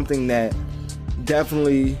just something that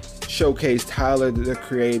definitely showcased Tyler, the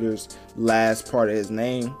Creator's last part of his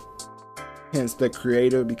name, hence the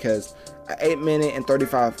Creator, because an 8-minute and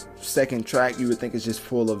 35-second track, you would think it's just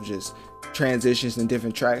full of just transitions and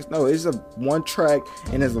different tracks. No, it's a one track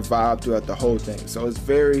and there's a vibe throughout the whole thing. So it's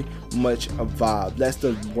very much a vibe. That's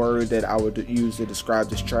the word that I would use to describe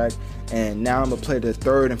this track. And now I'm gonna play the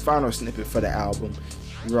third and final snippet for the album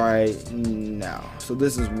right now. So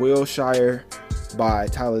this is Wilshire by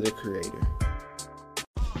Tyler the Creator.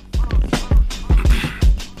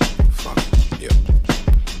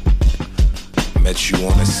 Met you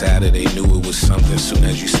on a Saturday, knew it was something. Soon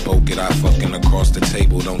as you spoke it, I fucking across the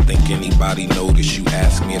table. Don't think anybody noticed. You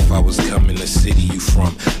asked me if I was coming to city you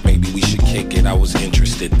from. Maybe we should kick it, I was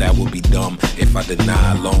interested. That would be dumb if I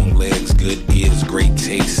deny. Long legs, good ears, great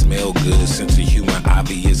taste, smell good. Sense of humor,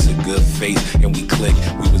 obvious, a good face. And we clicked,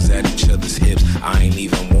 we was at each other's hips. I ain't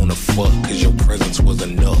even wanna fuck, cause your presence was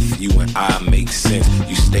enough. You and I make sense.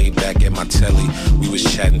 You stayed back at my telly. We was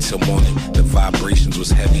chatting till morning. The vibrations was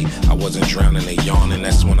heavy. I wasn't drowning in yawning.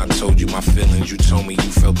 That's when I told you my feelings. You told me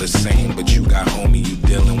you felt the same, but you got homie you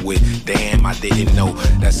dealing with. Damn, I didn't know.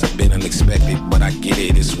 That's a bit unexpected, but I get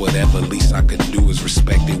it. It's whatever. Least I could do is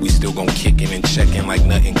respect it. We still gon' kick it and checking like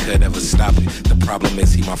nothing could ever stop it. The problem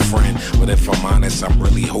is he my friend, but if I'm honest, I'm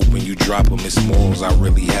really hoping you drop him. It's morals I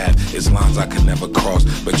really have. It's lines I could never cross,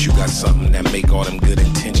 but you got something that make all them good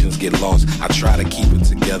intentions get lost. I try to keep it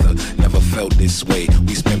together. Never felt this way.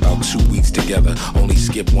 We spent about 2 weeks together. Only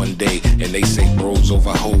skip one day, and they say bros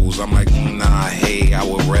over hoes. I'm like, nah, hey, I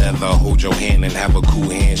would rather hold your hand and have a cool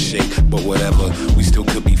handshake. But whatever, we still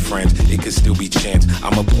could be friends. It could still be chance.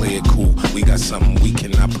 I'ma play it cool. We got something we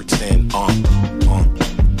cannot pretend.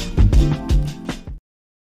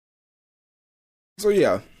 So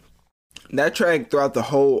yeah, that track throughout the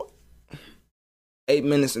whole 8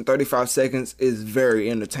 minutes and 35 seconds is very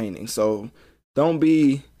entertaining. So don't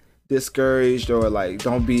be discouraged or like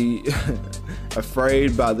don't be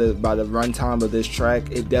afraid by the runtime of this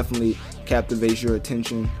track. It definitely captivates your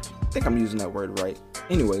attention. I think I'm using that word right.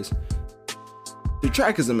 Anyways, the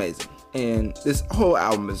track is amazing and this whole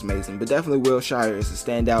album is amazing, but definitely Wilshire is a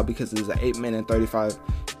standout because it's an 8-minute and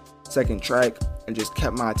 35-second track and just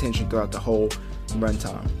kept my attention throughout the whole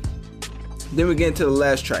runtime. Then we get into the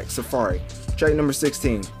last track, Safari, track number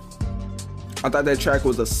 16. I thought that track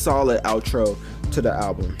was a solid outro to the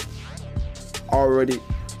album.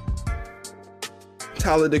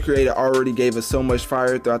 Tyler the Creator already gave us so much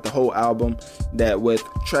fire throughout the whole album that with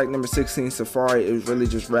track number 16, Safari, it was really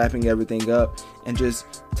just wrapping everything up and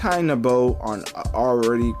just tying a bow on an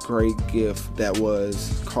already great gift that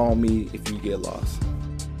was Call Me If You Get Lost.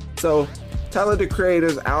 So Tyler the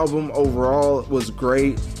Creator's album overall was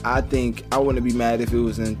great. I think I wouldn't be mad if it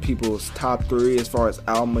was in people's top 3 as far as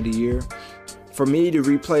album of the year. For me, the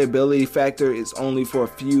replayability factor is only for a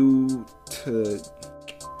few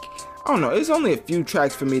it's only a few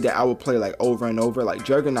tracks for me that I would play like over and over. Like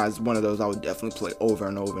Juggernaut is one of those I would definitely play over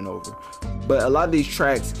and over and over. But a lot of these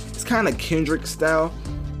tracks, it's kind of Kendrick style.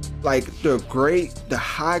 Like they're great, the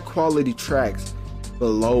high quality tracks, but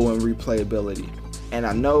low in replayability. And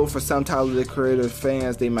I know for some Tyler the Creator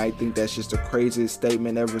fans, they might think that's just the craziest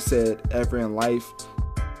statement ever said ever in life.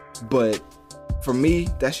 But for me,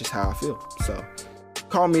 that's just how I feel. So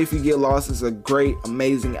Call Me If You Get Lost is a great,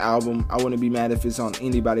 amazing album. I wouldn't be mad if it's on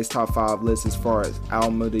anybody's top 5 list as far as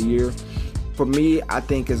album of the year. For me, I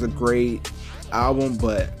think it's a great album,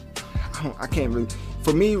 but I can't really.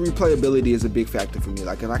 For me, replayability is a big factor for me.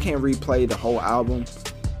 Like if I can't replay the whole album,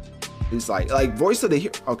 it's like Voice of the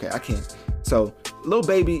Hero. Okay, I can't. So Lil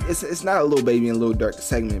Baby, it's not a Lil Baby and Lil Durk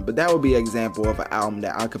segment, but that would be an example of an album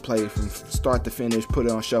that I could play from start to finish, put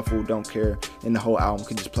it on shuffle, don't care, and the whole album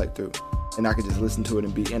could just play through. And I could just listen to it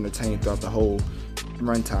and be entertained throughout the whole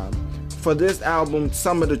runtime. For this album,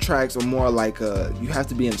 some of the tracks are more like you have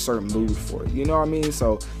to be in a certain mood for it. You know what I mean?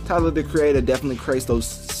 So Tyler the Creator definitely creates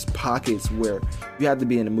those pockets where you have to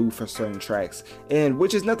be in the mood for certain tracks, and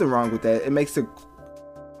which is nothing wrong with that. It makes the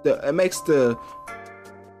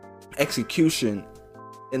execution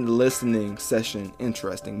in the listening session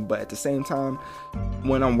interesting, but at the same time,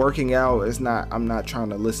 when I'm working out, I'm not trying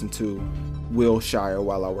to listen to Wilshire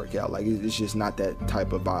while I work out. Like it's just not that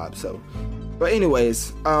type of vibe. So, but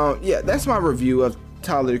anyways, yeah, that's my review of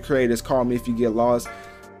Tyler the Creator's Call Me If You Get Lost.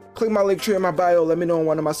 Click my link tree in my bio. Let me know on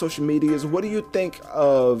one of my social medias. What do you think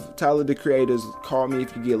of Tyler the Creator's Call Me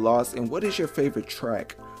If You Get Lost, and what is your favorite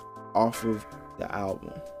track off of the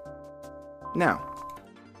album? Now,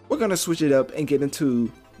 we're gonna switch it up and get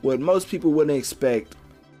into what most people wouldn't expect.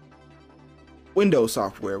 Windows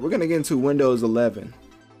software. We're gonna get into Windows 11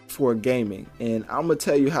 for gaming, and I'm gonna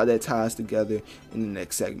tell you how that ties together in the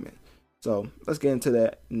next segment. So let's get into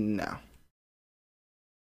that now.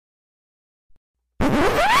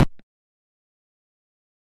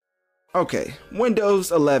 Okay,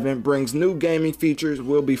 Windows 11 brings new gaming features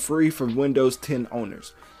will be free for Windows 10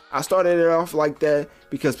 owners. I started it off like that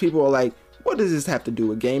because people are like, what does this have to do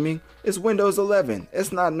with gaming? It's Windows 11.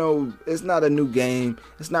 It's not a new game.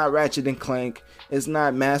 It's not Ratchet and Clank. It's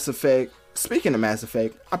not Mass Effect. Speaking of Mass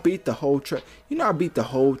Effect, I beat the whole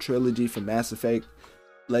trilogy for Mass Effect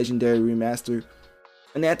Legendary Remaster.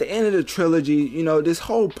 And at the end of the trilogy, this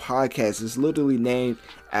whole podcast is literally named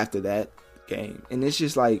after that game. And it's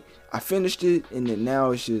just like, I finished it, and then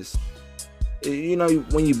now it's just,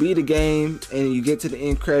 when you beat a game and you get to the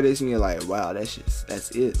end credits and you're like, wow, that's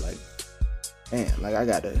it. Like, man, like I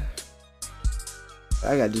gotta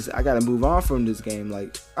move on from this game.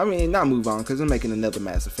 Like, I mean, not move on, because I'm making another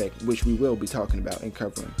Mass Effect, which we will be talking about and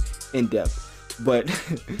covering in depth. But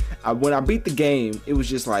when I beat the game, it was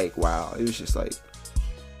just like, wow, it was just like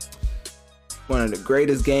one of the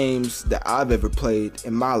greatest games that I've ever played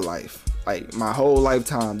in my life. Like, my whole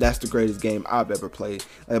lifetime, that's the greatest game I've ever played.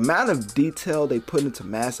 The amount of detail they put into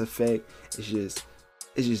Mass Effect is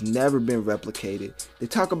just never been replicated. They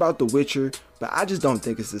talk about The Witcher, but I just don't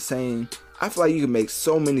think it's the same. I feel like you can make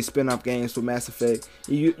so many spin-off games with Mass Effect.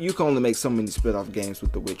 You can only make so many spin-off games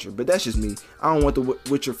with The Witcher, but that's just me. I don't want the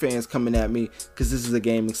Witcher fans coming at me, because this is a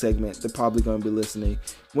gaming segment. They're probably going to be listening.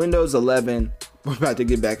 Windows 11, we're about to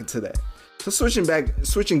get back into that. So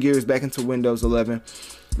switching gears back into Windows 11,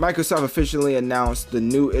 Microsoft officially announced the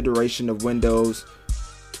new iteration of Windows.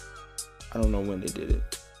 I don't know when they did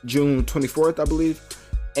it. June 24th, I believe.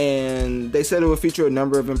 And they said it will feature a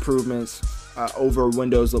number of improvements over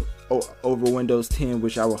Windows 10,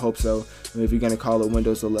 which I would hope so. I mean, if you're going to call it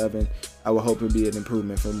Windows 11, I would hope it would be an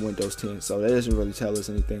improvement from Windows 10. So that doesn't really tell us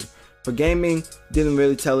anything. For gaming, didn't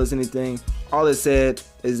really tell us anything. All it said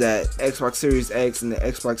is that Xbox Series X and the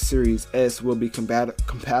Xbox Series S will be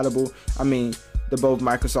compatible. I mean, they're both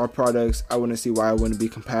Microsoft products. I wouldn't see why it wouldn't be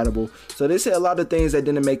compatible. So they said a lot of things that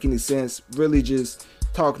didn't make any sense. Really just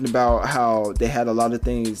talking about how they had a lot of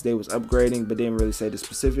things they was upgrading, but didn't really say the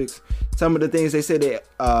specifics. Some of the things they said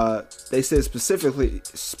they said specifically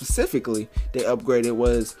they upgraded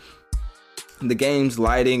was the game's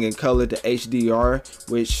lighting and color to HDR,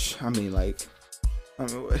 which I mean,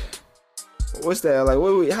 what's that? Like,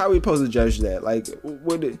 how are we supposed to judge that? Like,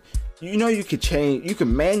 you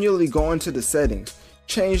can manually go into the settings,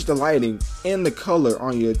 change the lighting and the color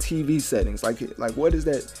on your TV settings. Like what is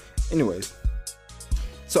that? Anyways,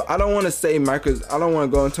 so I don't want to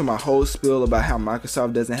go into my whole spiel about how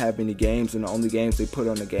Microsoft doesn't have any games, and the only games they put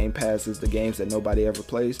on the Game Pass is the games that nobody ever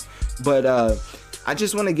plays. But I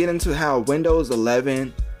just want to get into how Windows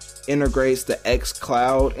 11 integrates the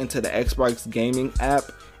xCloud into the Xbox gaming app,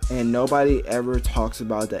 and nobody ever talks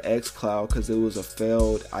about the xCloud because it was a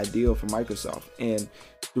failed idea for Microsoft. And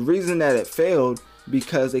the reason that it failed,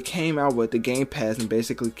 because they came out with the Game Pass and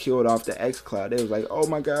basically killed off the xCloud. They was like, oh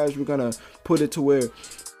my gosh, we're gonna put it to where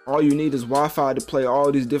all you need is Wi-Fi to play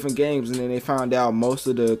all these different games. And then they found out most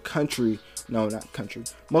of the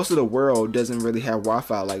most of the world doesn't really have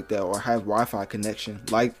Wi-Fi like that, or have Wi-Fi connection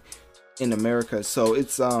like in America. So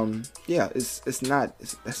it's that's not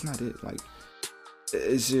it. Like,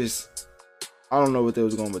 it's just, I don't know what they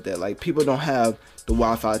was going with that. Like, people don't have the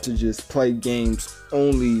Wi-Fi to just play games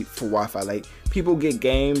only for Wi-Fi. Like, people get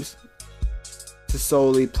games to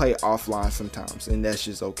solely play offline sometimes, and that's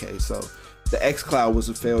just okay. So the xCloud was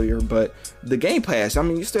a failure, but the Game Pass, I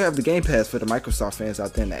mean, you still have the Game Pass for the Microsoft fans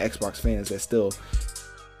out there and the Xbox fans that still,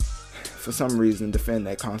 for some reason, defend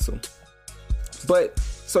that console. But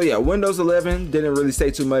so yeah, Windows 11 didn't really say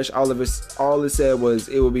too much. All it said was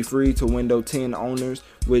it will be free to Windows 10 owners,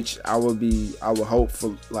 which I would hope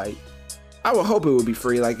it would be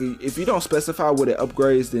free. Like, if you don't specify what it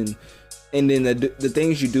upgrades, then the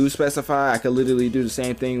things you do specify, I could literally do the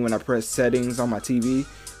same thing when I press settings on my TV.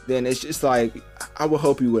 Then it's just like, I would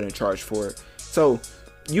hope you wouldn't charge for it. So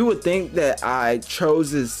you would think that I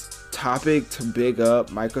chose this topic to big up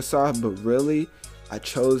Microsoft, but really I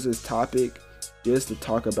chose this topic just to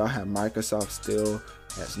talk about how Microsoft still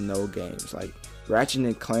has no games. Like, Ratchet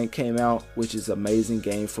and Clank came out, which is an amazing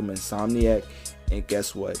game from Insomniac, and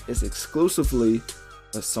guess what? It's exclusively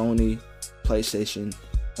a Sony PlayStation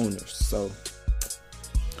owners. So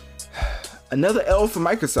another L for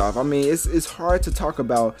Microsoft. I mean, it's hard to talk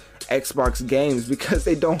about Xbox games because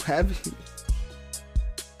they don't have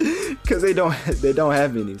any. Because they don't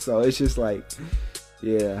have any. So it's just like,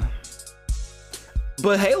 yeah.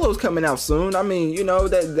 But Halo's coming out soon. I mean,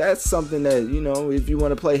 that's something that, if you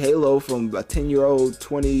want to play Halo from a 10-year-old,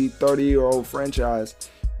 20, 30-year-old franchise.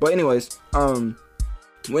 But anyways,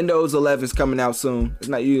 Windows 11 is coming out soon. It's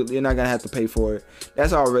not you're not gonna have to pay for it.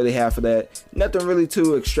 That's all I really have for that. Nothing really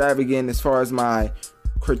too extravagant as far as my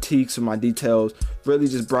critiques or my details. Really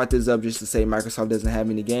just brought this up just to say Microsoft doesn't have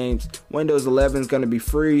any games. Windows 11 is going to be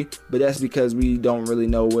free, but that's because we don't really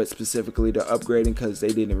know what specifically they're upgrading, because they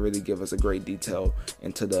didn't really give us a great detail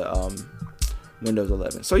into the Windows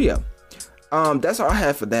 11. So yeah, that's all I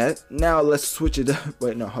have for that. Now let's switch it up.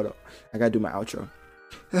 Wait, no, hold on. I got to do my outro.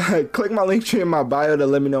 Click my link tree in my bio to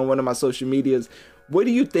let me know on one of my social medias. What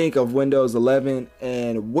do you think of Windows 11,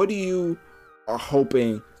 and what do you are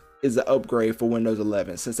hoping is an upgrade for Windows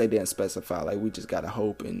 11, since they didn't specify? Like, we just gotta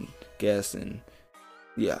hope and guess and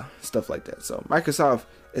yeah, stuff like that. So Microsoft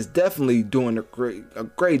is definitely doing a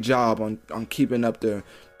great job on keeping up the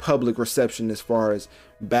public reception as far as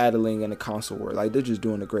battling in the console war. Like, they're just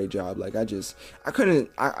doing a great job. Like, I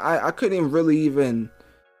couldn't really even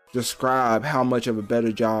describe how much of a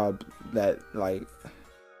better job that like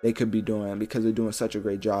they could be doing, because they're doing such a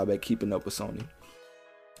great job at keeping up with Sony.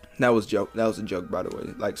 That was a joke, by the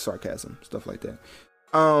way, like sarcasm, stuff like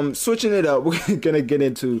that. Switching it up, we're gonna get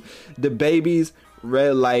into the Baby's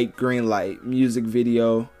Red Light Green Light music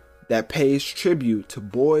video that pays tribute to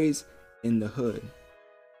boys in the hood.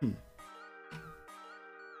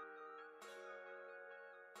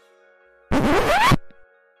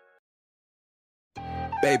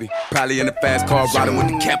 Baby, probably in a fast car, riding with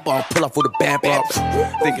the cap on, pull off with a bad bar.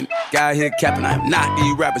 Thinking, guy here capping, I am not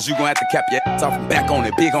these rappers, you gon' have to cap your ass off and back on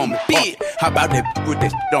it, big homie. Big. How about that with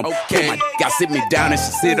that shit on? Okay. My guy sit me down and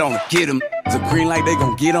she sit on it, get him. It's a green light, they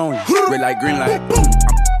gon' get on you. Red light, green light, boom.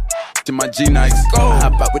 To my G-Nice, I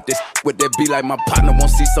hop out with that be like my partner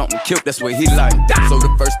won't see something killed, that's what he like. So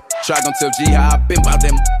the first try gon' tell G how I been about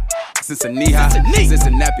them. Since a knee high, since a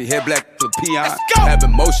nappy, head black to peon. Have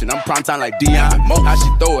emotion, I'm prime time like Dion. How she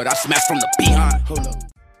throw it, I smash from the behind. Hold up.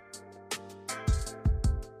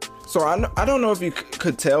 So I don't know if you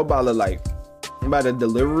could tell by the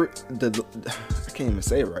delivery. I can't even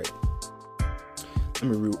say it right. Let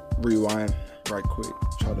me rewind right quick.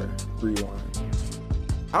 Try to rewind.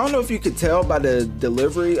 I don't know if you could tell by the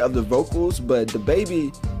delivery of the vocals, but the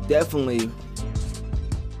Baby definitely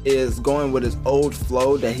is going with his old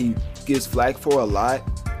flow that he gives flack for a lot.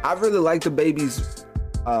 I really like the Baby's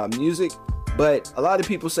music, but a lot of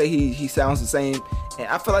people say he sounds the same, and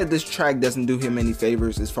I feel like this track doesn't do him any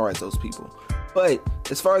favors as far as those people. But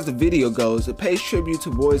as far as the video goes, it pays tribute to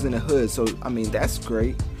boys in the hood, so I mean, that's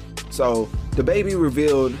great. So the Baby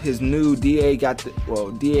revealed his new DA got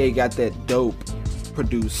that dope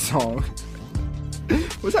produced song.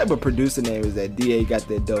 What type of producer name is that? DA got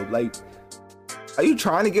that dope? Like, are you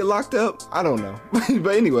trying to get locked up? I don't know.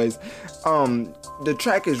 But anyways, the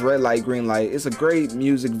track is Red Light, Green Light. It's a great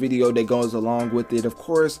music video that goes along with it. Of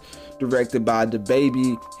course, directed by the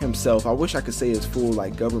Baby himself. I wish I could say his full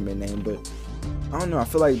like government name, but I don't know. I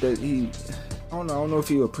feel like that I don't know if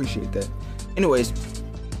he'll appreciate that. Anyways,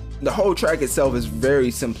 the whole track itself is very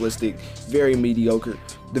simplistic, very mediocre.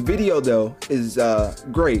 The video though is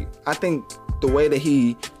great. I think the way that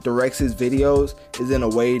he directs his videos is in a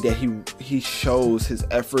way that he shows his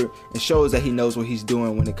effort and shows that he knows what he's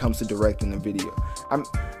doing when it comes to directing the video.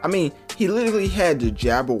 I mean, he literally had the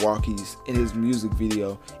Jabberwockies in his music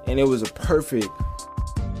video, and it was a perfect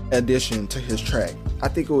addition to his track. I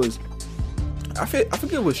think it was, I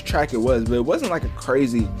forget which track it was, but it wasn't like a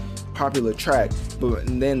crazy popular track. But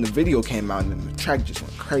then the video came out and the track just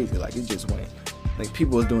went crazy. Like, it just went, like,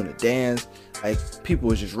 people was doing a dance. Like, people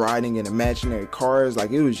was just riding in imaginary cars.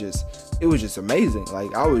 Like, it was just amazing.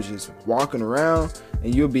 Like, I was just walking around,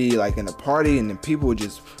 and you'll be like in a party, and then people would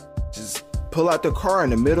just pull out their car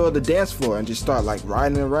in the middle of the dance floor and just start like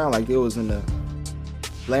riding around like it was in a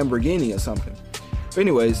Lamborghini or something. But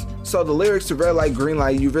anyways, so the lyrics to Red Light, Green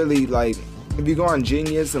Light, you really like, if you go on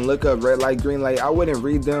Genius and look up Red Light, Green Light, I wouldn't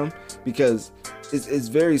read them because it's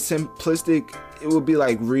very simplistic. It would be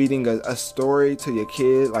like reading a story to your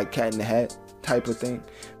kid, like Cat in the Hat type of thing.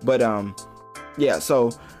 But yeah,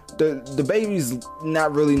 so the Baby's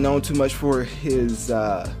not really known too much for his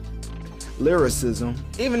lyricism,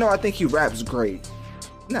 even though I think he raps great.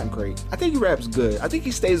 Not great, I think he raps good. I think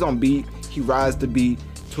he stays on beat, he rides the beat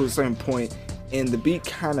to a certain point, and the beat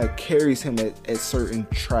kind of carries him at certain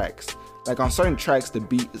tracks. Like, on certain tracks the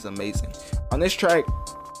beat is amazing. On this track,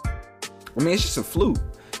 I mean, it's just a flute.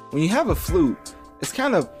 When you have a flute, it's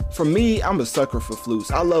kind of, for me, I'm a sucker for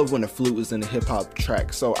flutes. I love when a flute is in a hip hop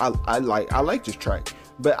track. So I like this track,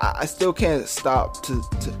 but I still can't stop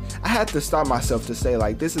I had to stop myself to say,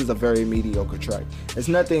 like, this is a very mediocre track. It's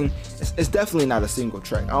definitely not a single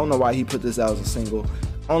track. I don't know why he put this out as a single.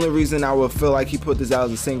 Only reason I would feel like he put this out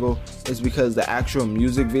as a single is because the actual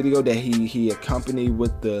music video that he accompanied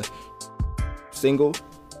with the single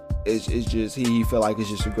is just, he felt like it's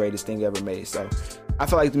just the greatest thing ever made. So I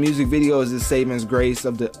feel like the music video is the saving grace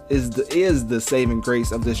of the saving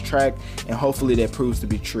grace of this track, and hopefully that proves to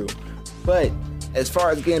be true. But as far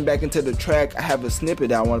as getting back into the track, I have a snippet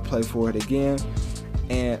that I want to play for it again.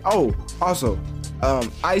 And also,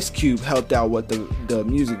 Ice Cube helped out with the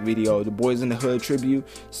music video, the Boys in the Hood tribute.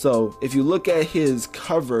 So if you look at his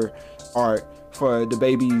cover art for the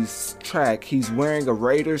baby's track, he's wearing a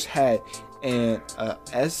Raiders hat and a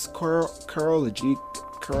S curl, a G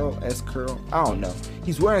curl, S curl, I don't know.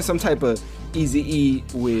 He's wearing some type of Eazy-E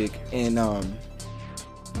wig and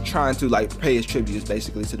trying to like pay his tributes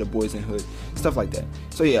basically to the Boys in Hood, stuff like that.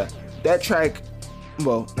 So yeah, that track,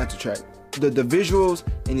 well, not the track, the visuals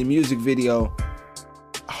and the music video,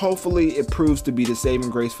 hopefully it proves to be the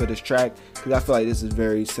saving grace for this track, because I feel like this is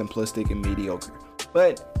very simplistic and mediocre.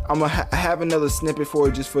 But I'm gonna have another snippet for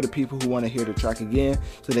it just for the people who want to hear the track again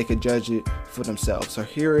so they can judge it for themselves. So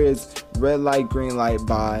here is Red Light, Green Light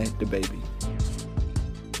by DaBaby.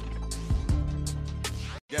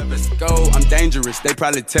 Yeah, let's go, I'm dangerous, they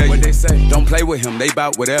probably tell you what they say. Don't play with him, they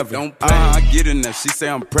bout whatever. Don't play. I get in there, she say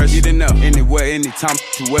I'm precious. Get in there, anywhere, anytime,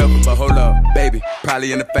 whoever. But hold up, baby,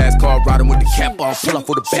 probably in a fast car, riding with the cap off, pull up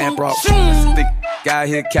for the band, bro. Think guy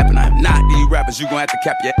here capping, I'm not these rappers, you gon' have to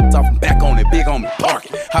cap your ass off and back on it, big on me, park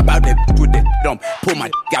it. How about that with that on? Pull my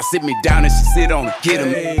out, sit me down and she sit on it, get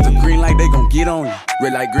him. The green light, they gon' get on you.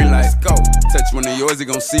 Red light, green light, let's go. Touch one of yours, he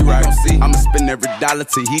gon' see right. I'ma spend every dollar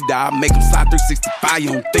till he die, I make him slide 365, you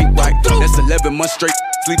don't think right. That's 11 months straight,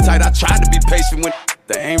 sleep tight, I tried to be patient when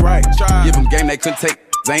they ain't right. Give them game they couldn't take,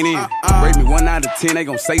 ain't in. Rate me 1 out of 10, they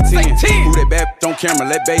gon' say 10. Who that bad on camera,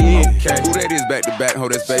 let Bay in. Who that is back to back, ho,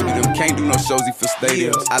 that's baby. Them can't do no shows, he for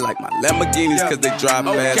stadiums. I like my Lamborghinis cause they drive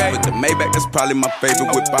fast. But the Maybach, that's probably my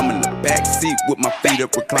favorite whip. I'm in the back seat with my feet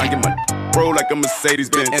up, reclining my bro like a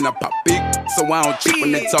Mercedes-Benz. And I pop big, so I don't trip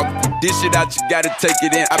when they talk. If you dish it out, you gotta take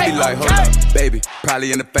it in. I be like, hold up, baby.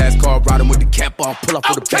 Probably in the fast car, riding with the cap off, pull up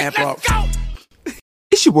with the band off.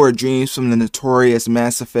 It's your boy Dreams from the Notorious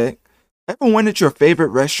Mass Effect. Ever wanted your favorite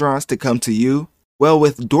restaurants to come to you? Well,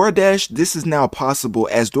 with DoorDash, this is now possible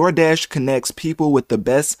as DoorDash connects people with the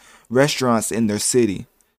best restaurants in their city.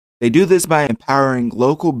 They do this by empowering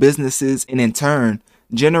local businesses and in turn,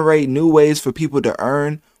 generate new ways for people to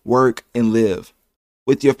earn, work, and live.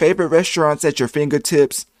 With your favorite restaurants at your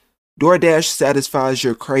fingertips, DoorDash satisfies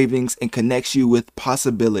your cravings and connects you with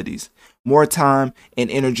possibilities, more time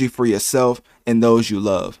and energy for yourself and those you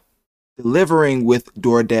love. Delivering with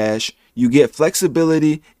DoorDash, you get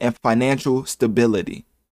flexibility and financial stability.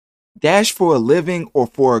 Dash for a living or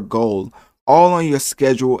for a goal, all on your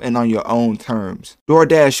schedule and on your own terms.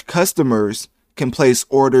 DoorDash customers can place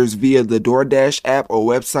orders via the DoorDash app or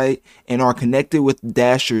website and are connected with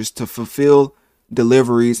Dashers to fulfill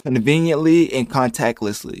deliveries conveniently and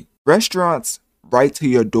contactlessly. Restaurants right to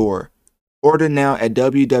your door. Order now at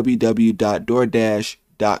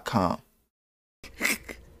www.doordash.com.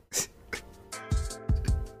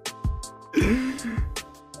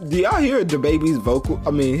 Do y'all hear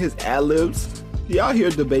DaBaby's his ad-libs? Do y'all hear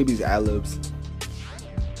DaBaby's ad-libs?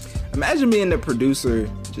 Imagine being the producer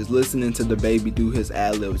just listening to DaBaby do his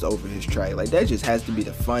ad-libs over his track. Like, that just has to be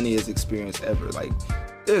the funniest experience ever. Like,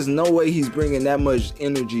 there's no way he's bringing that much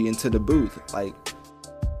energy into the booth. Like,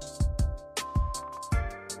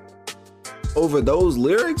 over those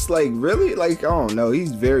lyrics, like, really? Like, I don't know.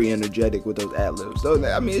 He's very energetic with those ad-libs. So,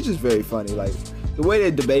 I mean, it's just very funny. Like, the way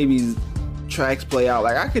that DaBaby's tracks play out,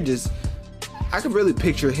 like, I could really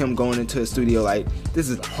picture him going into a studio like, this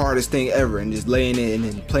is the hardest thing ever, and just laying it and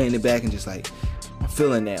then playing it back and just like, I'm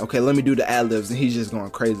feeling that. Okay, let me do the ad-libs, and he's just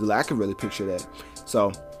going crazy. Like, I could really picture that.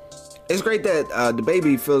 So it's great that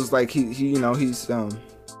DaBaby feels like he's he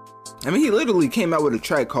literally came out with a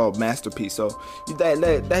track called Masterpiece. So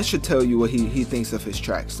that should tell you what he thinks of his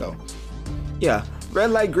track. So yeah,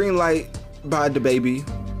 Red Light, Green Light by DaBaby.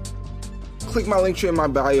 Click my link tree in my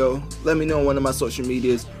bio. Let me know on one of my social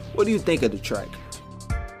medias. What do you think of the track?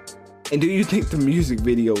 And do you think the music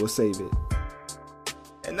video will save it?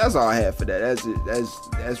 And that's all I have for that.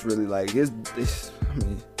 That's really like, I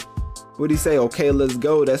mean, what do you say? Okay, let's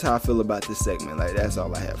go. That's how I feel about this segment. Like, that's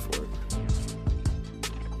all I have for it.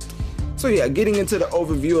 So yeah, getting into the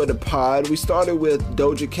overview of the pod, we started with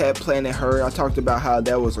Doja Cat, Planet Her. I talked about how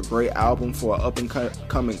that was a great album for an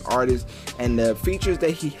up-and-coming artist, and the features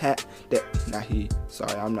that he had,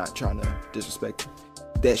 I'm not trying to disrespect him,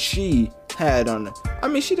 that she had on, I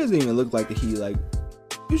mean, she doesn't even look like a he, like,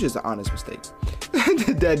 it was just an honest mistake.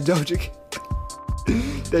 that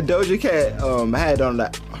Doja Cat had on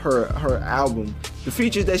her album, the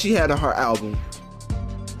features that she had on her album,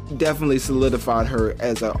 definitely solidified her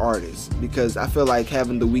as an artist, because I feel like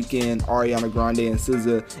having The Weeknd, Ariana Grande, and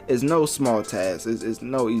SZA is no small task. It's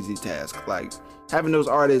no easy task. Like, having those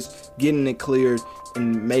artists, getting it cleared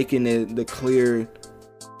and making it the clear,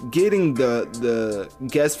 getting the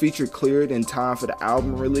guest feature cleared in time for the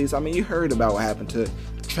album release. I mean, you heard about what happened to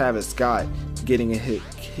Travis Scott getting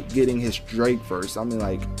his Drake verse. I mean,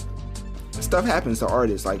 like, stuff happens to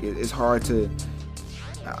artists. Like, it's hard to,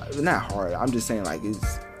 not hard, I'm just saying, like,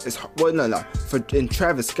 it's well, no, for in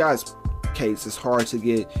Travis Scott's case, it's hard to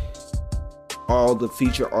get all the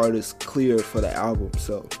feature artists cleared for the album.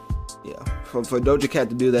 So yeah, for Doja Cat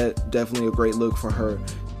to do that, definitely a great look for her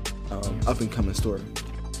up and coming story.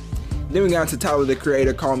 Then we got to Tyler the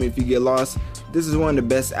Creator, Call Me If You Get Lost. This is one of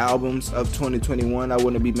the best albums of 2021. I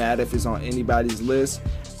wouldn't be mad if it's on anybody's list.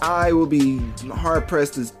 I will be hard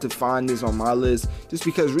pressed to find this on my list, just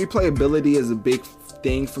because replayability is a big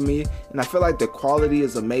thing for me, and I feel like the quality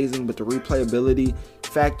is amazing, but the replayability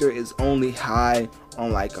factor is only high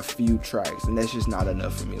on like a few tracks, and that's just not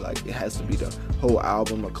enough for me. Like, it has to be the whole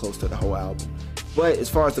album or close to the whole album. But as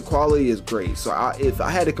far as the quality is great. So if I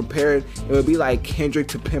had to compare it, it would be like Kendrick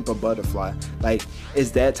to Pimp a Butterfly. Like,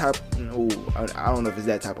 is that type, I don't know if it's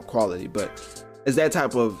that type of quality, but it's that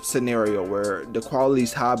type of scenario where the quality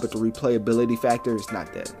is high, but the replayability factor is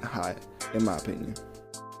not that high, in my opinion.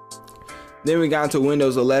 Then we got into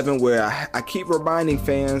Windows 11, where I keep reminding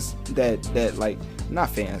fans that like, not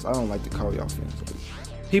fans, I don't like to call y'all fans, like,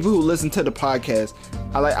 people who listen to the podcast,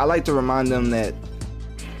 I like to remind them that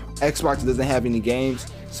Xbox doesn't have any games.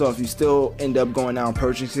 So if you still end up going out and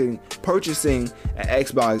purchasing an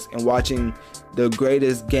Xbox and watching the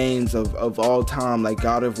greatest games of all time, like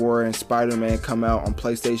God of War and Spider-Man, come out on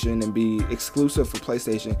PlayStation and be exclusive for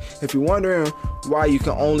PlayStation, if you're wondering why you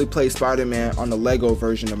can only play Spider-Man on the Lego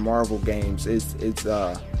version of Marvel games, it's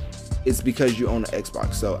because you own an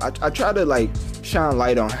Xbox. So I try to like shine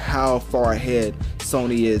light on how far ahead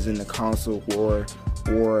Sony is in the console war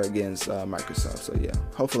against Microsoft. So yeah,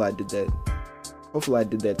 hopefully I did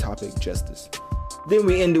that topic justice. Then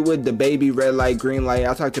we ended with the Baby, Red Light, Green Light.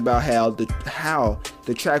 I talked about how the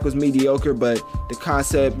track was mediocre, but the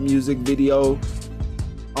concept music video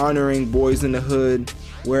honoring Boys in the Hood,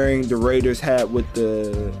 wearing the Raiders hat with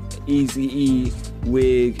the Eazy-E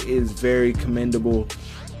wig is very commendable.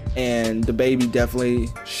 And the Baby definitely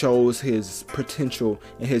shows his potential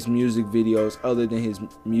in his music videos, other than his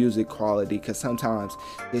music quality, because sometimes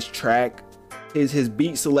his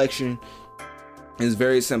beat selection is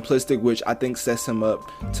very simplistic, which I think sets him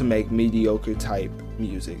up to make mediocre type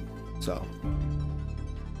music. So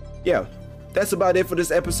yeah, that's about it for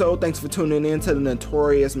this episode. Thanks for tuning in to the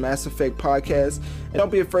Notorious Mass Effect podcast, and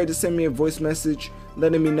don't be afraid to send me a voice message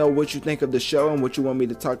letting me know what you think of the show and what you want me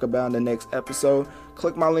to talk about in the next episode.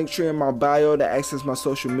 Click my link tree in my bio to access my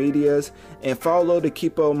social medias, and follow to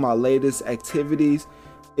keep up my latest activities.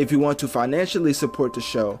 If you want to financially support the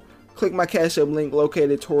show, click my Cash App link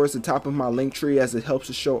located towards the top of my link tree, as it helps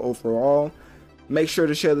the show overall. Make sure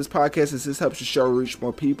to share this podcast, as this helps the show reach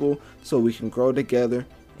more people so we can grow together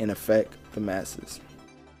and affect the masses.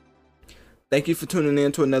 Thank you for tuning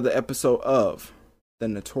in to another episode of the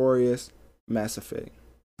Notorious Mass Effect.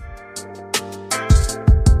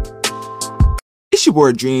 It's your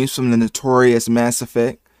boy Dreams from the Notorious Mass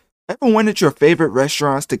Effect. Ever wanted your favorite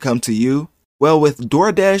restaurants to come to you? Well, with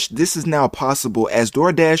DoorDash, this is now possible, as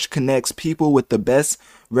DoorDash connects people with the best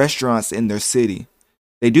restaurants in their city.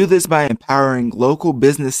 They do this by empowering local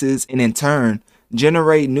businesses and in turn,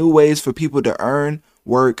 generate new ways for people to earn,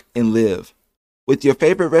 work, and live. With your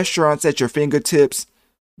favorite restaurants at your fingertips,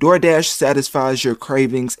 DoorDash satisfies your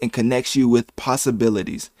cravings and connects you with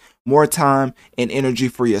possibilities, more time and energy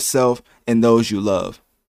for yourself and those you love.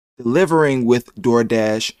 Delivering with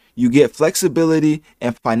DoorDash, you get flexibility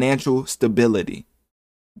and financial stability.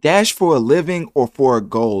 Dash for a living or for a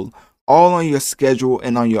goal, all on your schedule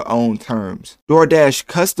and on your own terms. DoorDash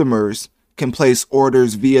customers can place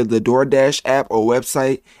orders via the DoorDash app or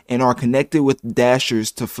website and are connected with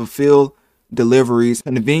Dashers to fulfill deliveries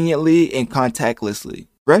conveniently and contactlessly.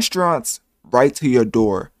 Restaurants right to your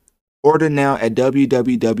door. Order now at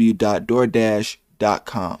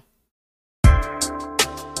www.doordash.com.